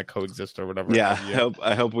can kind of coexist or whatever. Yeah,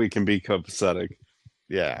 I hope we can be copacetic.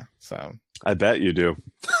 Yeah, so I bet you do.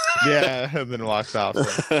 Yeah, and then walks off.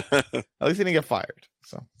 So. At least he didn't get fired,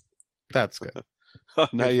 so that's good. Oh,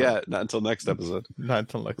 not yet. Not until next episode. Not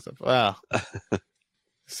until next episode. Wow.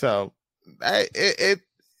 So,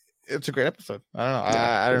 it's a great episode. I don't know.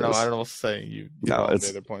 I don't know. I don't know what to say. You it's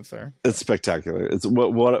the other points there. It's spectacular. It's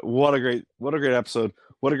what a great episode.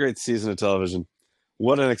 What a great season of television.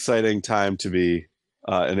 What an exciting time to be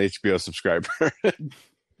an HBO subscriber.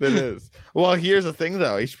 It is. Well, here's the thing,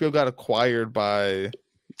 though. HBO got acquired by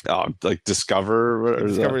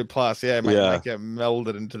Discovery Plus. Yeah, it might get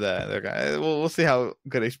melded into that. Okay. We'll see how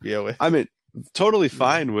good HBO is. I mean, totally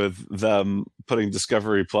fine with them putting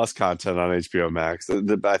Discovery Plus content on HBO Max. I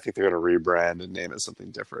think they're going to rebrand and name it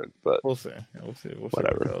something different, but we'll see. We'll see.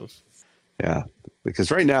 Whatever. See how it goes. Yeah,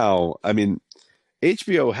 because right now, I mean,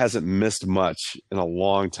 HBO hasn't missed much in a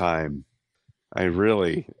long time. I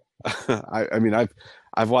really, I mean,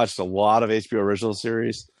 I've watched a lot of HBO original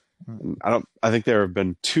series. I think there have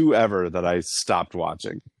been 2 ever that I stopped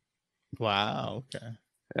watching. Wow. Okay.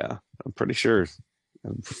 Yeah, I'm pretty sure I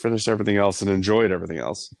finished everything else and enjoyed everything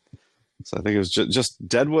else. So I think it was just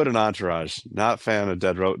Deadwood and Entourage. Not a fan of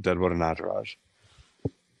Deadwood and Entourage.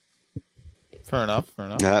 Fair enough.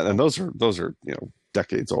 Yeah, and those are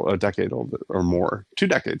decades old, a decade old or more, 2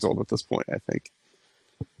 decades old at this point, I think.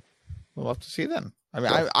 We'll have to see then.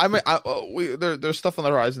 I mean, there's stuff on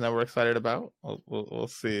the horizon that we're excited about. We'll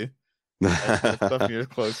see. Stuff years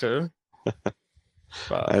closer.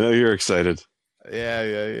 But, I know you're excited.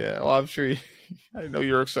 Yeah. Well, I'm sure. I know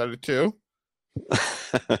you're excited too.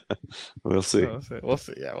 We'll see. We'll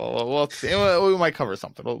see. Yeah. We'll see. We might cover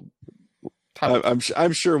something.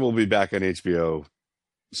 I'm sure we'll be back on HBO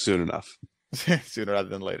soon enough. Sooner rather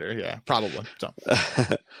than later. Yeah, probably. So.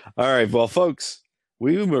 All right. Well, folks,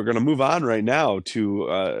 we're going to move on right now to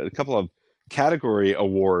a couple of category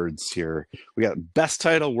awards here. We got best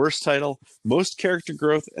title, worst title, most character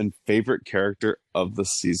growth, and favorite character of the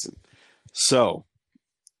season. So,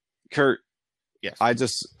 Kurt, yes, I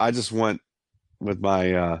just went with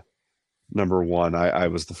my number 1. I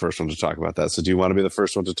was the first one to talk about that. So, do you want to be the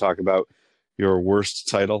first one to talk about your worst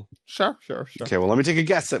title? Sure. Okay, well, let me take a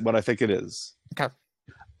guess at what I think it is. Okay.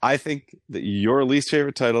 I think that your least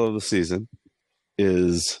favorite title of the season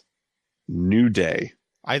is New Day.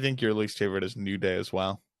 I think your least favorite is New Day as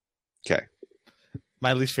well. Okay.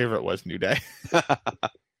 My least favorite was New Day.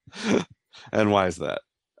 And why is that?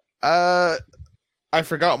 I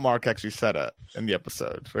forgot Mark actually said it in the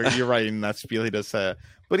episode. You're right, in that spiel he does say it.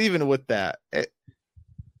 But even with that, it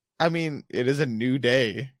is a new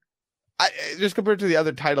day. Just compared to the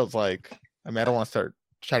other titles, I don't want to start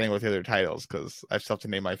chatting with the other titles because I still have to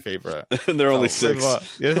name my favorite. And there are only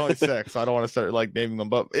 6. There's only 6, so I don't want to start naming them.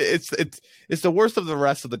 But it's the worst of the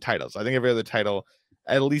rest of the titles. I think every other title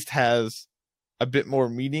at least has a bit more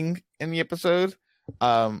meaning in the episode.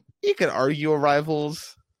 You could argue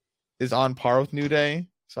Arrivals is on par with New Day,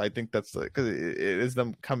 so I think that's because it is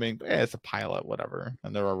them coming. It's a pilot, whatever,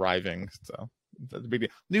 and they're arriving. So that's a big deal.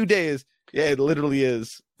 New Day is it literally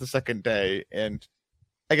is the second day, and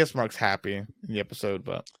I guess Mark's happy in the episode,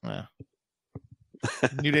 but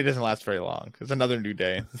New Day doesn't last very long. It's another new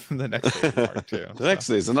day. The next day is Mark too. The next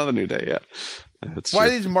day is another new day. Yeah. Why are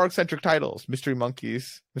these Mark-centric titles? Mysterious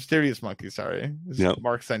Monkeys. Sorry, yep.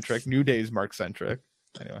 Mark-centric. New Day is Mark-centric.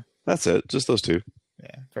 Anyway, that's it. Just those 2.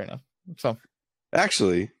 Yeah, fair enough. So,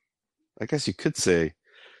 actually, I guess you could say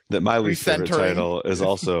that my least favorite title is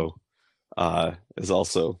also a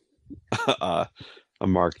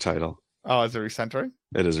Mark title. Oh, is it recentering?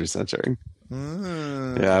 It is recentering.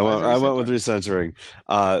 Yeah, I went with recentering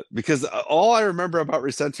because all I remember about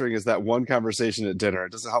recentering is that one conversation at dinner.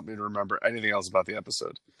 It doesn't help me to remember anything else about the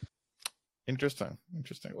episode. Interesting.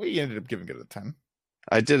 Well, you ended up giving it a 10.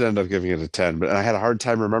 I did end up giving it a 10, but I had a hard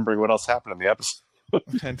time remembering what else happened in the episode.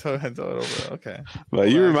 Okay. Well,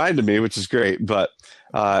 you reminded me, which is great. But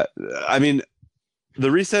the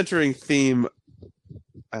recentering theme.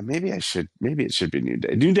 Maybe it should be New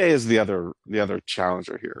Day. New Day is the other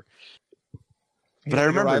challenger here. But I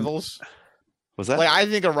remember Arrivals. Was that? I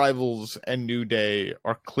think Arrivals and New Day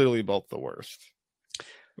are clearly both the worst.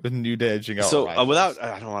 With New Day edging out. So I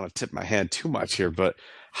don't want to tip my hand too much here, but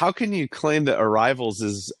how can you claim that Arrivals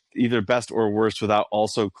is either best or worst without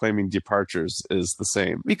also claiming Departures is the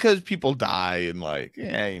same? Because people die and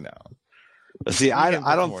See, I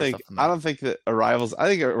don't think that Arrivals. I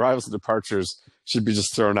think Arrivals and Departures should be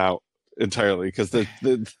just thrown out entirely because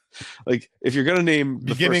if you're gonna name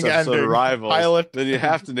the first episode Arrivals, pilot, then you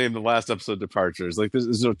have to name the last episode Departures.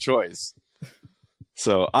 There's no choice.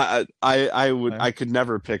 So I could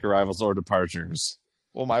never pick Arrivals or Departures.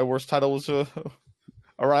 Well, my worst title was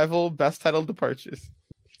Arrival. Best title Departures.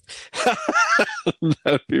 That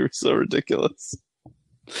would be so ridiculous.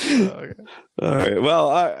 Okay. All right. Well,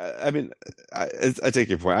 I take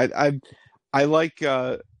your point. I like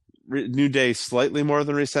New Day slightly more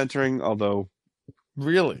than recentering, although.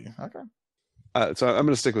 Really? Okay. So I'm going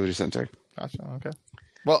to stick with recentering. Gotcha. Okay.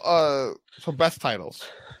 Well, so best titles.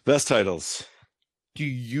 Best titles. Do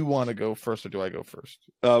you want to go first, or do I go first?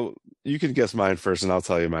 You can guess mine first, and I'll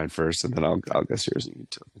tell you mine first, and then I'll guess yours, and you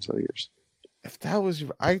can tell yours. If that was,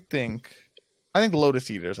 I think Lotus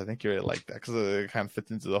Eaters. I think you really like that because it kind of fits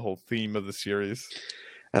into the whole theme of the series.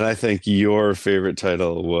 And I think your favorite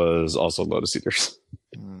title was also Lotus Eaters.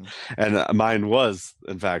 And mine was,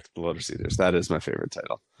 in fact, the Lotus Eaters. That is my favorite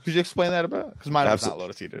title. Could you explain that about? Because mine was not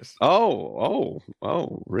Lotus Eaters. Oh,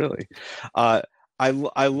 really? I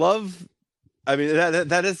love. I mean,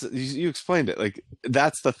 that is, you explained it. Like,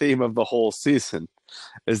 that's the theme of the whole season,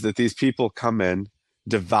 is that these people come in,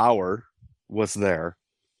 devour what's there,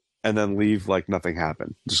 and then leave like nothing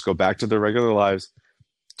happened. Just go back to their regular lives,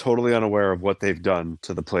 totally unaware of what they've done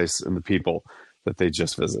to the place and the people that they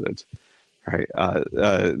just visited. Right.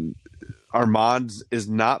 Armand is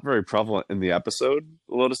not very prevalent in the episode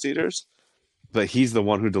Lotus Eaters, but he's the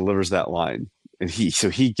one who delivers that line, and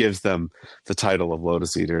he gives them the title of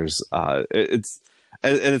Lotus Eaters. It's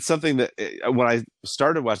something that when I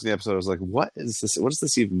started watching the episode, I was like, "What is this? What does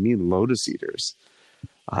this even mean, Lotus Eaters?"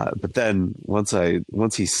 But then once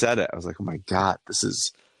he said it, I was like, "Oh my God,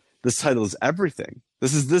 this title is everything.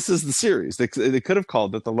 This is the series. They could have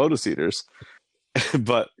called it the Lotus Eaters,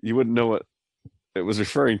 but you wouldn't know what it was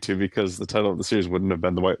referring to because the title of the series wouldn't have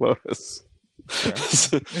been the White Lotus." Yeah.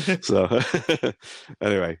 So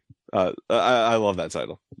anyway, I love that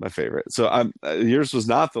title, my favorite. So yours was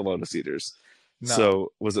not the Lotus Eaters. No.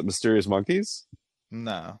 So was it Mysterious Monkeys?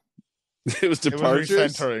 No, it was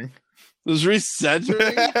Departures. It was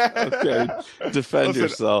recentering. Okay, defend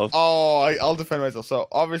yourself. Oh, I'll defend myself. So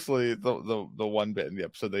obviously the one bit in the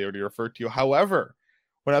episode they already referred to. However,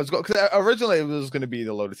 when I was going, because originally it was going to be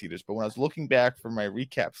the Lotus Eaters, but when I was looking back for my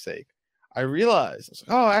recap's sake, I realized I was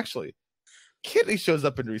like, oh, actually, Kitty shows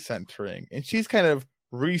up in Recentering, and she's kind of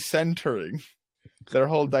recentering their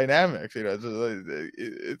whole dynamics. You know, that's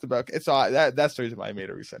the reason why I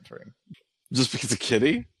made a Recentering. Just because of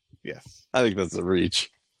Kitty? Yes, I think that's a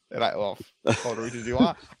reach. And all the reaches you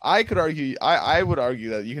want. I could argue. I would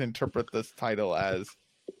argue that you can interpret this title as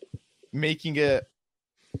making it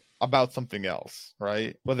about something else,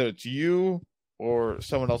 right? Whether it's you or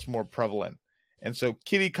someone else more prevalent. And so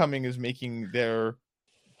Kitty coming is making their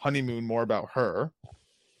honeymoon more about her,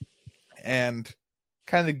 and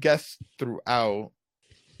kind of guests throughout.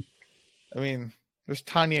 I mean, there's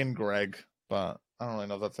Tanya and Greg, but I don't really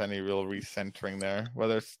know if that's any real recentering there,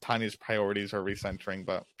 whether it's Tanya's priorities or recentering,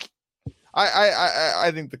 but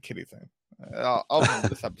I think the Kitty thing. I'll remember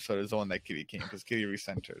this episode is the one that Kitty came, because Kitty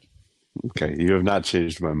recentered. Okay, you have not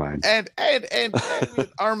changed my mind. And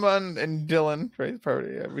with Armand and Dylan, right?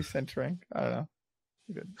 Probably recentering. I don't know.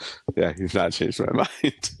 Good. Yeah, you've not changed my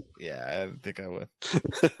mind. Yeah, I didn't think I would.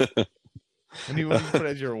 When you put it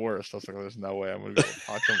as your worst, I was like, "There's no way I'm going to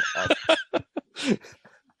talk him up."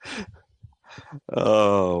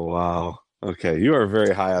 Oh wow. Okay, you are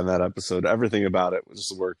very high on that episode. Everything about it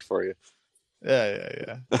just worked for you.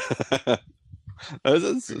 Yeah.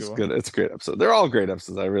 It's good. It's a great episode. They're all great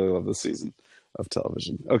episodes. I really love this season of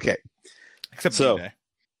television. Okay. Except so.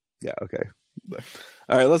 Yeah, okay.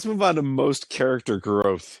 All right, let's move on to most character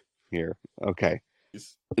growth here. Okay.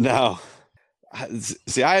 Now,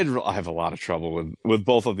 see, I have a lot of trouble with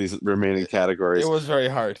both of these remaining categories. It was very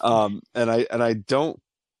hard. And I don't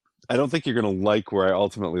think you're going to like where I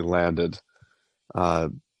ultimately landed.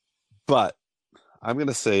 But I'm going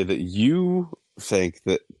to say that you think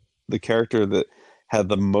that the character that had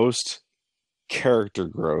the most character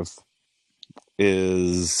growth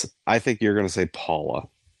is, I think you're going to say Paula.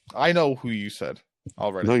 I know who you said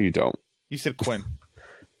already. No, you don't. You said Quinn.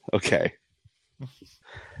 Okay. All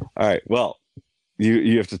right. Well,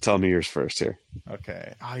 you have to tell me yours first here.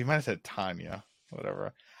 Okay. Oh, you might have said Tanya.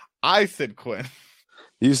 Whatever. I said Quinn.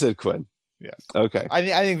 You said Quinn. Yes. Okay. I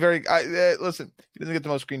think listen, he doesn't get the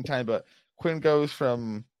most screen time, but Quinn goes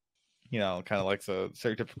from, kind of like the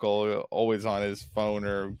stereotypical always on his phone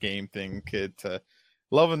or game thing kid to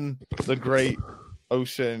loving the great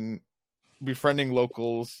ocean, befriending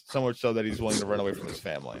locals, so much so that he's willing to run away from his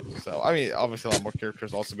family. So, I mean, obviously a lot more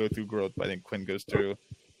characters also go through growth, but I think Quinn goes through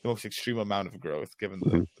the most extreme amount of growth given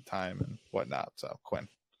the time and whatnot. So, Quinn.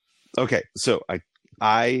 Okay, so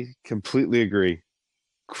I completely agree.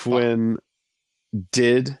 Quinn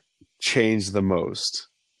did change the most,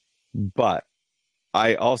 but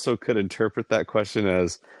I also could interpret that question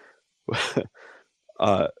as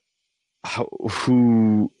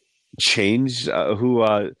who changed,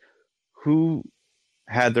 who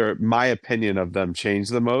had my opinion of them change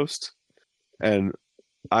the most. And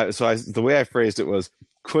the way I phrased it was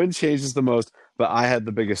Quinn changes the most, but I had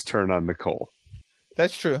the biggest turn on Nicole.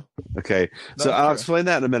 That's true. Okay, so I'll explain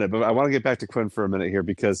that in a minute, but I want to get back to Quinn for a minute here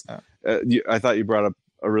because I thought you brought up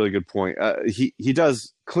a really good point. He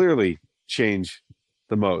does clearly change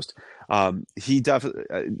the most. He definitely,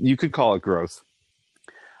 you could call it growth.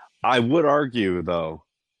 I would argue though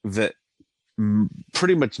that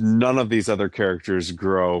pretty much none of these other characters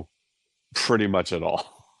grow pretty much at all.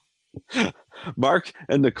 Mark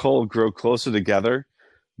and Nicole grow closer together,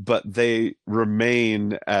 but they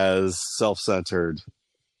remain as self-centered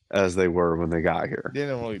as they were when they got here. They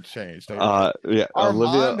didn't really change. Yeah,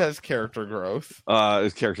 Armand has character growth.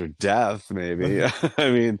 His character death, maybe.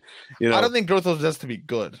 I mean, I don't think growth has to be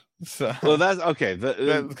good. So well, that's okay.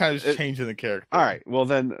 That's kind of just changing the character. All right. Well,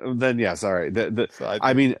 then yes. All right.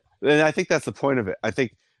 I mean, and I think that's the point of it. I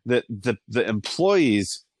think that the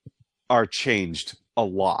employees are changed a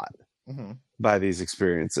lot by these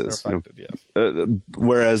experiences. Affected, yes.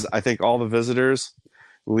 Whereas I think all the visitors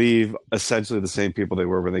leave essentially the same people they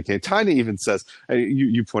were when they came. Tanya even says,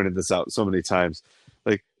 you pointed this out so many times,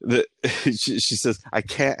 like she says, I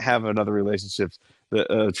can't have another relationship,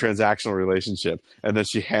 a transactional relationship, and then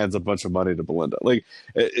she hands a bunch of money to Belinda. Like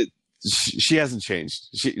she hasn't changed.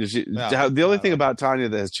 The only thing about Tanya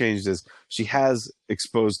that has changed is she has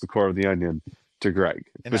exposed the core of the onion to Greg,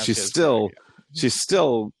 but she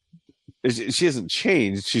hasn't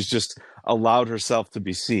changed. She's just allowed herself to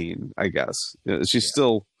be seen, I guess. She's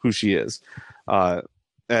still who she is.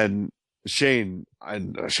 And Shane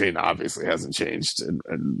obviously hasn't changed.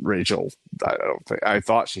 And Rachel, I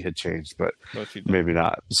thought she had changed, but maybe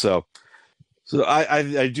not. So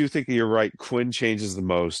I do think that you're right. Quinn changes the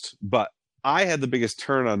most, but I had the biggest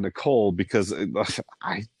turn on Nicole because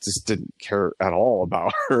I just didn't care at all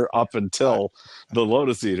about her up until the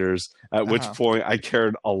Lotus Eaters, at which point I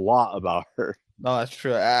cared a lot about her. No, that's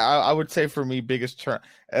true. I would say for me, biggest turn.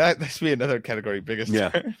 That should be another category, biggest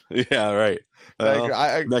turn. Yeah, right.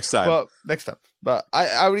 Next time. Well, next time. But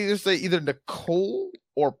I would either say either Nicole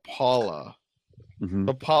or Paula.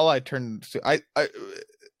 But Paula, I turned to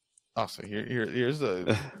also here's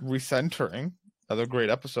the recentering. Another great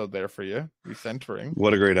episode there for you. Recentering.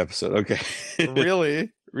 What a great episode. Okay.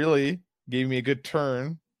 really, really gave me a good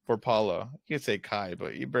turn for Paula. You could say Kai,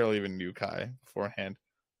 but you barely even knew Kai beforehand.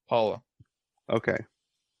 Paula. Okay.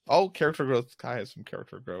 Oh, character growth. Kai has some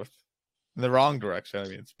character growth in the wrong direction. I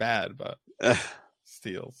mean, it's bad, but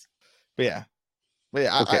steals. But yeah.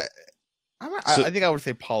 Okay. I think I would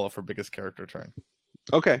say Paula for biggest character turn.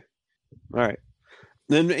 Okay. All right.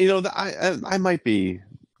 Then I might be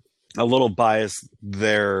a little biased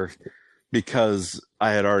there because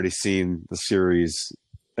I had already seen the series,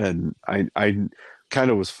 and I kind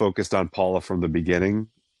of was focused on Paula from the beginning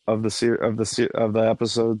of the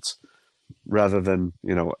episodes, rather than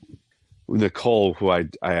Nicole, who I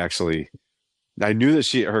knew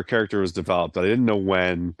that her character was developed, but I didn't know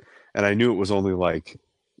when, and I knew it was only like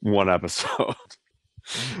one episode,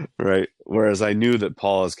 right? Whereas I knew that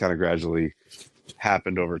Paula's kind of gradually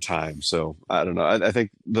happened over time. So I don't know. I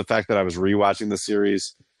think the fact that I was rewatching the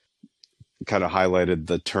series kind of highlighted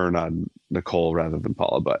the turn on Nicole rather than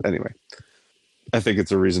Paula. But anyway, I think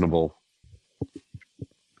it's a reasonable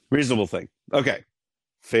thing. Okay.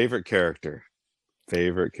 Favorite character.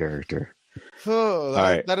 Oh,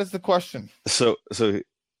 that is the question. So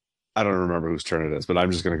I don't remember whose turn it is, but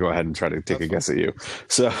I'm just going to go ahead and try to take a guess at you.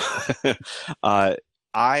 So for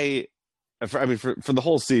the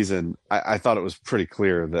whole season, I thought it was pretty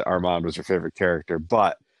clear that Armand was your favorite character,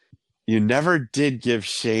 but you never did give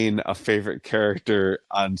Shane a favorite character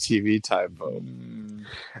on TV time vote.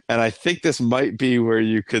 And I think this might be where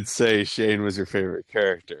you could say Shane was your favorite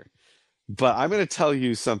character. But I'm going to tell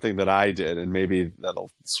you something that I did, and maybe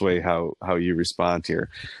that'll sway how you respond here.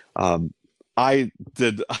 I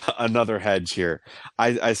did another hedge here.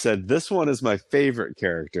 I said, this one is my favorite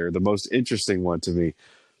character, the most interesting one to me.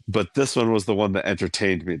 But this one was the one that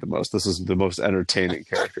entertained me the most. This is the most entertaining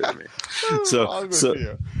character to me. You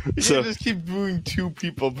can't just keep doing two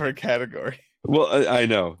people per category. Well, I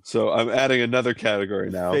know. So I'm adding another category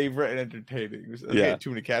now. Favorite and entertaining. Yeah. Too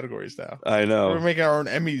many categories now. I know. We're making our own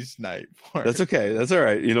Emmys night. That's okay. That's all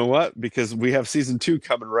right. You know what? Because we have season 2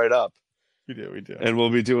 coming right up. We do. And we'll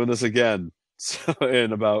be doing this again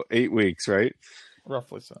in about 8 weeks, right?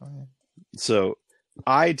 Roughly so. Yeah. So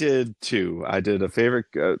I did 2. I did a favorite.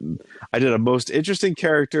 I did a most interesting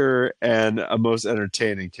character and a most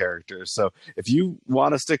entertaining character. So if you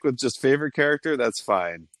want to stick with just favorite character, that's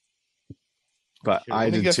fine. But I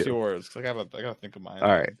did guess 2. Yours. I gotta think of mine. All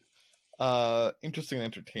right. Interesting and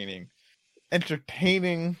entertaining.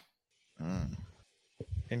 Entertaining.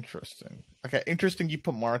 Interesting. Okay, interesting. You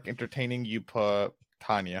put Mark. Entertaining. You put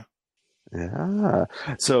Tanya. Yeah.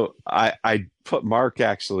 So I put Mark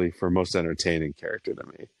actually for most entertaining character to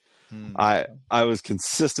me. I was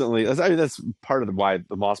consistently. That's part of why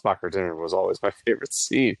the Mossbacher dinner was always my favorite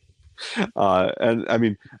scene. And I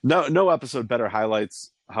mean, no episode better highlights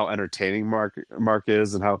how entertaining Mark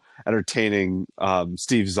is, and how entertaining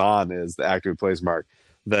Steve Zahn is, the actor who plays Mark,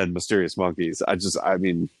 than Mysterious Monkeys. I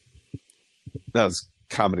mean, that was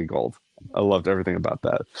comedy gold. I loved everything about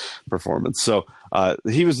that performance. So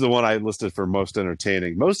he was the one I listed for most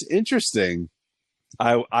entertaining. Most interesting,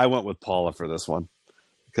 I went with Paula for this one,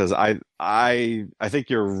 because I think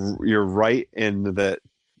you're right in that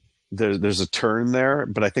there's a turn there,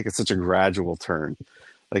 but I think it's such a gradual turn.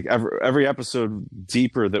 Like every episode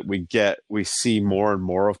deeper that we get, we see more and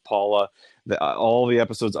more of Paula. All the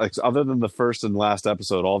episodes, like, other than the first and last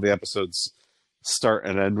episode, all the episodes start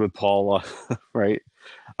and end with Paula, right?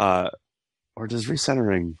 Or does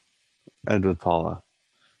Recentering end with Paula?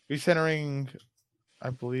 Recentering,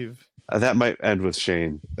 I believe. That might end with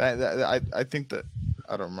Shane. I think that,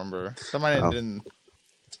 I don't remember. That might end in,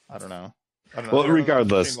 I don't know. Well,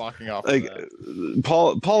 regardless, like,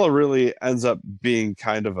 Paula really ends up being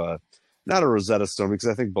kind of not a Rosetta Stone, because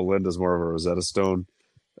I think Belinda's more of a Rosetta Stone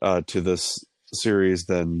to this series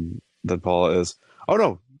than Paula is. Oh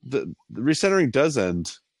no, the Recentering does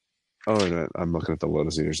end. Oh, wait a minute, I'm looking at the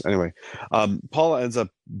Lotus Eaters. Anyway, Paula ends up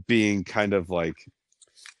being kind of like,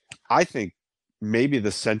 I think, maybe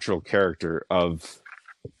the central character of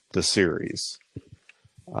the series.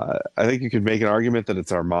 I think you could make an argument that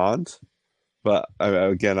it's Armand. But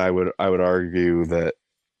again, I would argue that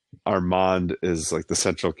Armand is like the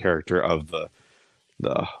central character of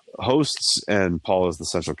the hosts, and Paul is the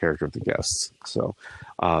central character of the guests. So,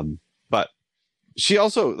 but she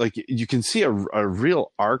also, like, you can see a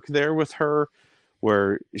real arc there with her,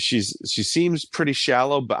 where she seems pretty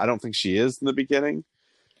shallow, but I don't think she is in the beginning.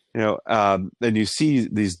 You know, and you see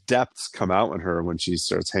these depths come out in her when she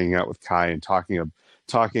starts hanging out with Kai and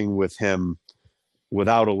talking with him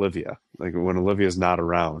without Olivia, like when Olivia's not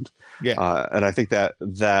around. Yeah. And I think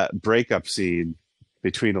that breakup scene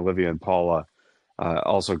between Olivia and Paula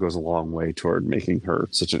also goes a long way toward making her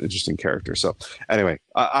such an interesting character. So anyway,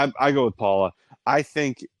 I go with Paula. I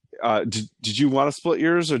think, did you want to split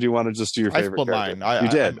yours, or do you want to just do your favorite character? I split mine. You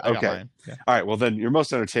did? I okay. mine. Yeah. All right. Well, then your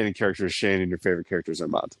most entertaining character is Shane, and your favorite character is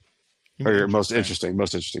Armand. Or your most interesting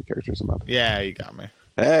character is Armand. Yeah, you got me.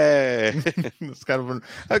 Hey, it's kind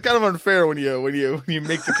of unfair when you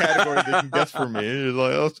make the category that you can guess for me. It's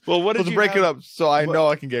like, well, what did let's you break it up so I know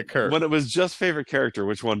I can get Kurt. When it was just favorite character,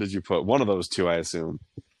 which one did you put? One of those two, I assume.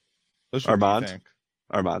 Armand.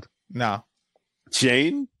 Armand. No.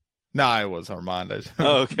 Shane. No, it was Armand.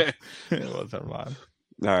 Oh, okay. It was Armand.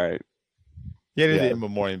 All right. Yeah, they did a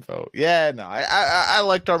morning vote. Yeah, no, I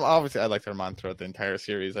liked Armand. Obviously, I liked Armand throughout the entire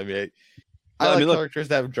series. I mean, I like characters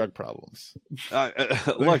that have drug problems.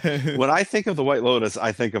 Look, when I think of the White Lotus,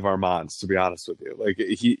 I think of Armand, to be honest with you. Like,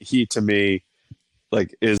 he to me,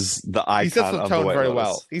 like, is the icon. He sets the tone very Lotus.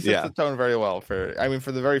 well. He sets the tone very well for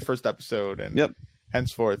the very first episode, and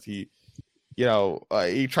henceforth he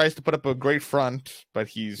tries to put up a great front, but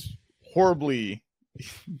he's horribly.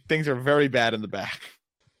 Things are very bad in the back.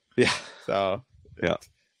 Yeah. So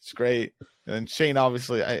it's great. And then Shane,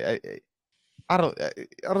 obviously, I don't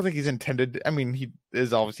think he's intended. I mean, he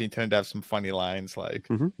is obviously intended to have some funny lines, like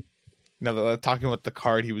talking about the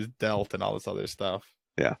card he was dealt and all this other stuff.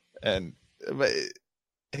 Yeah, but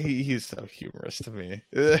he's so humorous to me.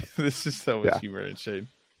 This is so much humor in Shane.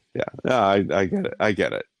 Yeah, no, I get it. I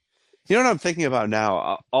get it. You know what I'm thinking about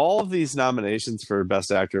now? All of these nominations for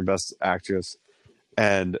Best Actor and Best Actress,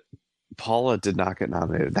 and Paula did not get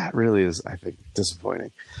nominated. That really is, I think,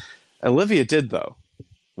 disappointing. Olivia did, though,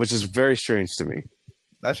 which is very strange to me.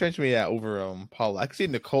 That's strange to me, over Paula. I could see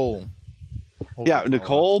Nicole.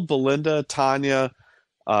 Nicole, Belinda, Tanya,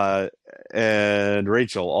 and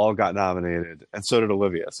Rachel all got nominated, and so did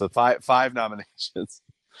Olivia. So five nominations.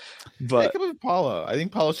 But with Paula, I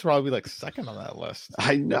think Paula should probably be like second on that list.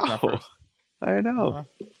 I know.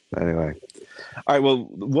 Anyway, all right. Well,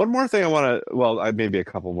 one more thing I want to. Well, maybe a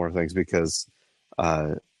couple more things, because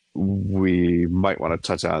we might want to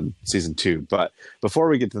touch on season 2. But before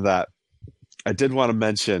we get to that, I did want to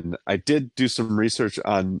mention I did do some research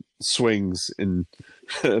on swings in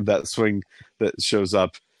that swing that shows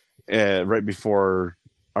up right before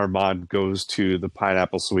Armand goes to the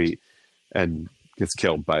Pineapple Suite and gets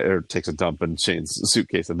killed or takes a dump in Shane's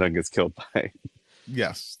suitcase and then gets killed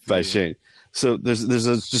by Shane. So there's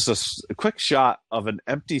just a quick shot of an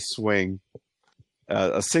empty swing,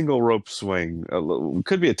 a single rope swing.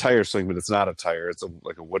 Could be a tire swing, but it's not a tire. It's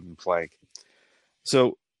like a wooden plank.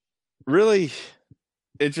 So really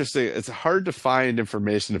interesting. It's hard to find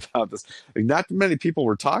information about this. Like, not many people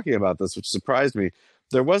were talking about this, which surprised me.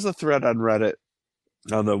 There was a thread on Reddit,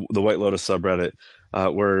 on the White Lotus subreddit,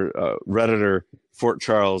 where Redditor Fort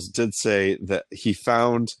Charles did say that he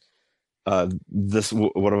found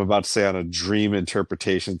what I'm about to say on a dream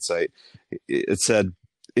interpretation site. It said,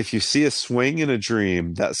 if you see a swing in a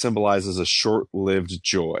dream, that symbolizes a short-lived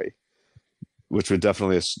joy, which would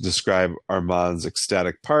definitely describe Armand's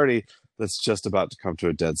ecstatic party that's just about to come to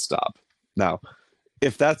a dead stop. Now,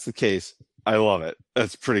 if that's the case, I love it.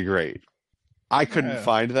 That's pretty great. I couldn't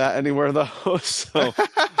find that anywhere, though, so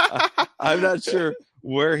I'm not sure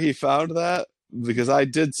where he found that, because I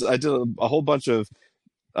did a whole bunch of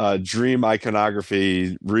dream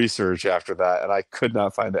iconography research after that, and I could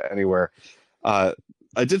not find it anywhere. I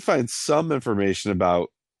did find some information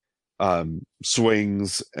about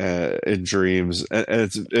swings in dreams, and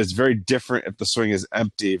it's very different if the swing is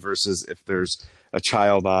empty versus if there's a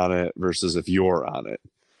child on it versus if you're on it.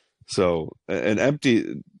 So an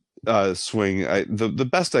empty swing, the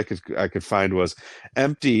best I could find was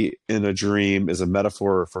empty in a dream is a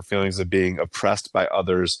metaphor for feelings of being oppressed by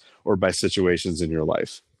others or by situations in your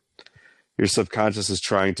life. Your subconscious is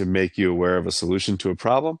trying to make you aware of a solution to a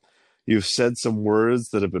problem. You've said some words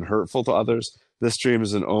that have been hurtful to others. This dream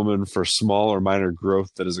is an omen for small or minor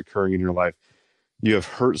growth that is occurring in your life. You have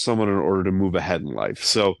hurt someone in order to move ahead in life.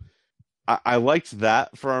 So I liked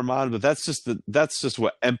that for Armand, but that's just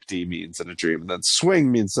what empty means in a dream. And then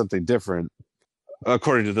swing means something different,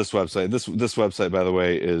 according to this website. This website, by the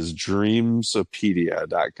way, is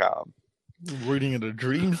dreamsopedia.com. Reading into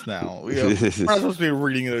dreams now. We're not supposed to be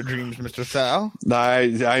reading into dreams, Mr. Sal.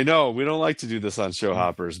 I know we don't like to do this on Show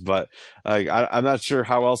Hoppers, but I'm not sure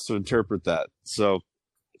how else to interpret that. So,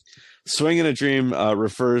 swing in a dream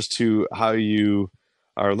refers to how you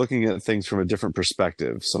are looking at things from a different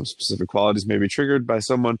perspective. Some specific qualities may be triggered by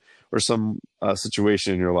someone or some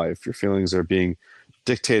situation in your life. Your feelings are being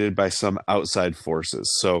dictated by some outside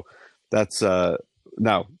forces. So that's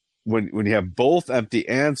now when you have both empty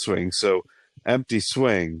and swing. So empty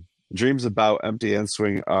swing, dreams about empty and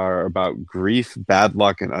swing are about grief, bad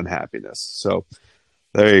luck, and unhappiness. So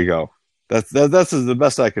there you go. That's the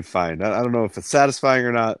best I could find. I don't know if it's satisfying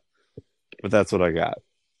or not, but that's what I got.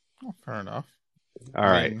 Oh, fair enough. All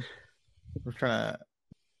right. We're trying to.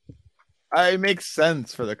 It makes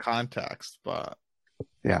sense for the context, but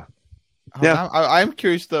yeah. I'm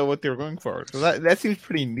curious though what they were going for, because that seems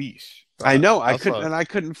pretty niche. I know. I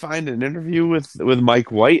couldn't find an interview with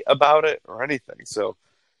Mike White about it or anything. So,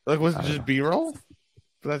 was it just B-roll?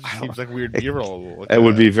 That just seems like weird B-roll. It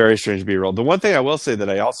would be very strange B-roll. The one thing I will say that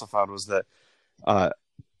I also found was that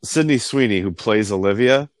Sydney Sweeney, who plays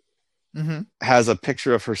Olivia, has a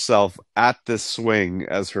picture of herself at this swing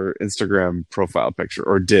as her Instagram profile picture,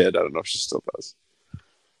 or did. I don't know if she still does.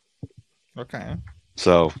 Okay.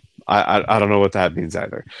 So I don't know what that means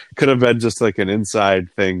either. Could have been just like an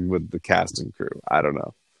inside thing with the cast and crew. I don't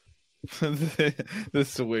know. The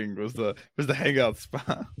swing was the hangout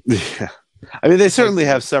spot. Yeah. I mean, they certainly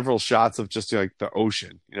have several shots of just like the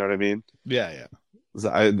ocean. You know what I mean? Yeah.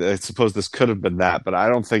 I suppose this could have been that, but I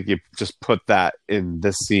don't think you just put that in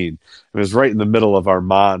this scene. It was right in the middle of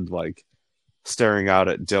Armand, like staring out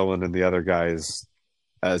at Dylan and the other guys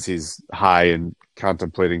as he's high and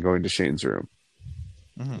contemplating going to Shane's room.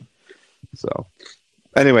 So,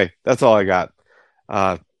 anyway, that's all I got.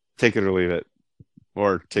 Take it or leave it,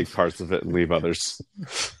 or take parts of it and leave others.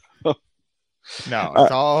 No,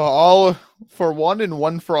 it's all for one and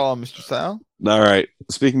one for all, Mr. Sal. All right.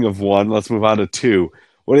 Speaking of one, let's move on to two.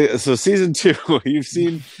 So season 2, you've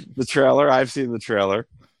seen the trailer. I've seen the trailer.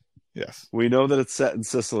 Yes. We know that it's set in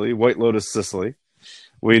Sicily, White Lotus, Sicily.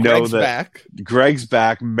 We know that Greg's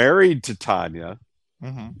back, married to Tanya,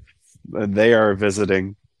 and they are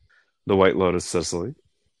visiting the White Lotus, Sicily.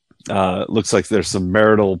 Looks like there's some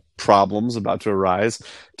marital problems about to arise.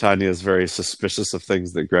 Tanya is very suspicious of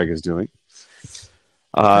things that Greg is doing.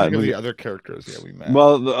 The other characters, we met.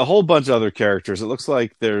 Well, a whole bunch of other characters. It looks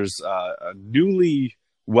like there's a newly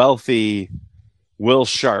wealthy Will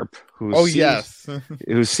Sharp, who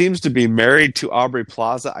seems to be married to Aubrey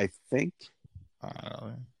Plaza. I think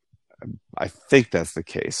that's the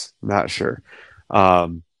case. I'm not sure.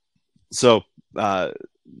 Some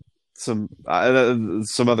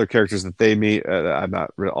other characters that they meet. I'm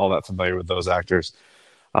not all that familiar with those actors.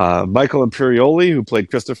 Michael Imperioli, who played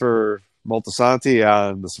Christopher Moltisanti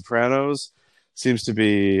on The Sopranos, seems to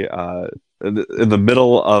be in the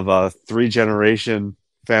middle of a 3-generation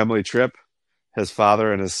family trip. His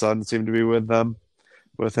father and his son seem to be with him,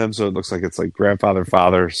 so it looks like it's like grandfather,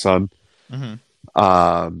 father, son. And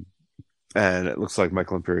it looks like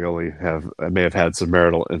Michael Imperioli may have had some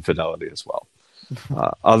marital infidelity as well.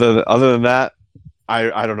 Other than that,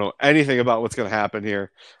 I don't know anything about what's going to happen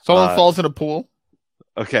here. Someone falls in a pool.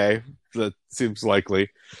 Okay, that seems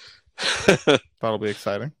likely. That'll be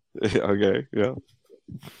exciting. Okay, yeah.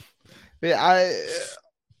 Yeah,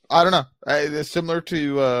 I don't know. It's similar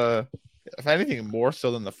to, if anything, more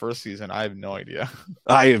so than the first season. I have no idea.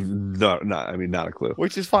 I have not a clue.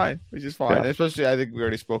 Which is fine. Yeah. Especially, I think we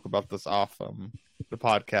already spoke about this off the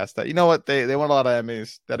podcast. That, you know what, they won a lot of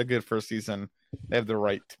Emmys. They had a good first season. They have the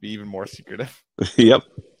right to be even more secretive. Yep,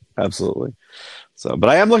 absolutely. So, but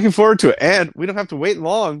I am looking forward to it, and we don't have to wait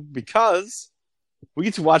long because we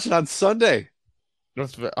get to watch it on Sunday. I'm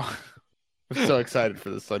so excited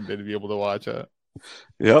for this Sunday to be able to watch it.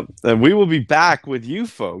 Yep, and we will be back with you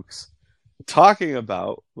folks talking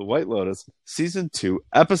about The White Lotus Season 2,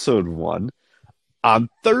 Episode 1 on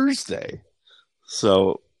Thursday.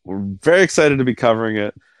 So we're very excited to be covering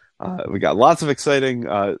it. We got lots of exciting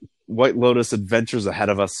White Lotus adventures ahead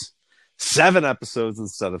of us. 7 episodes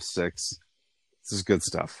instead of 6. This is good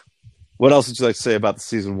stuff. What else would you like to say about the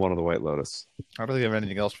Season 1 of The White Lotus? I don't really have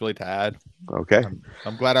anything else really to add. Okay.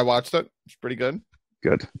 I'm glad I watched it. It's pretty good.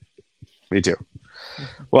 Good. Me too.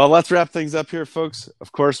 Well, let's wrap things up here, folks.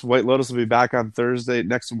 Of course, White Lotus will be back on Thursday,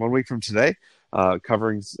 next 1 week from today,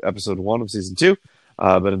 covering Episode 1 of Season 2.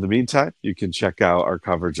 But in the meantime, you can check out our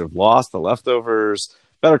coverage of Lost, The Leftovers,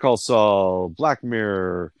 Better Call Saul, Black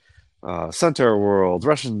Mirror, Centaur World,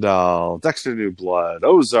 Russian Doll, Dexter New Blood,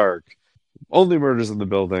 Ozark, Only Murders in the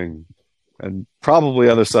Building, and probably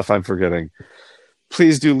other stuff I'm forgetting.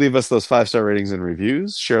 Please do leave us those 5-star ratings and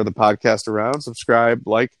reviews. Share the podcast around. Subscribe,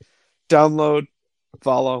 like, download,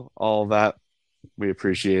 follow, all that. We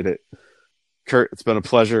appreciate it. Kurt, it's been a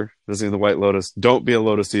pleasure visiting the White Lotus. Don't be a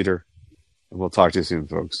Lotus eater. And we'll talk to you soon,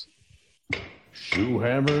 folks. Shoe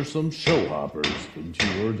hammer some show hoppers into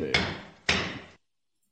your day.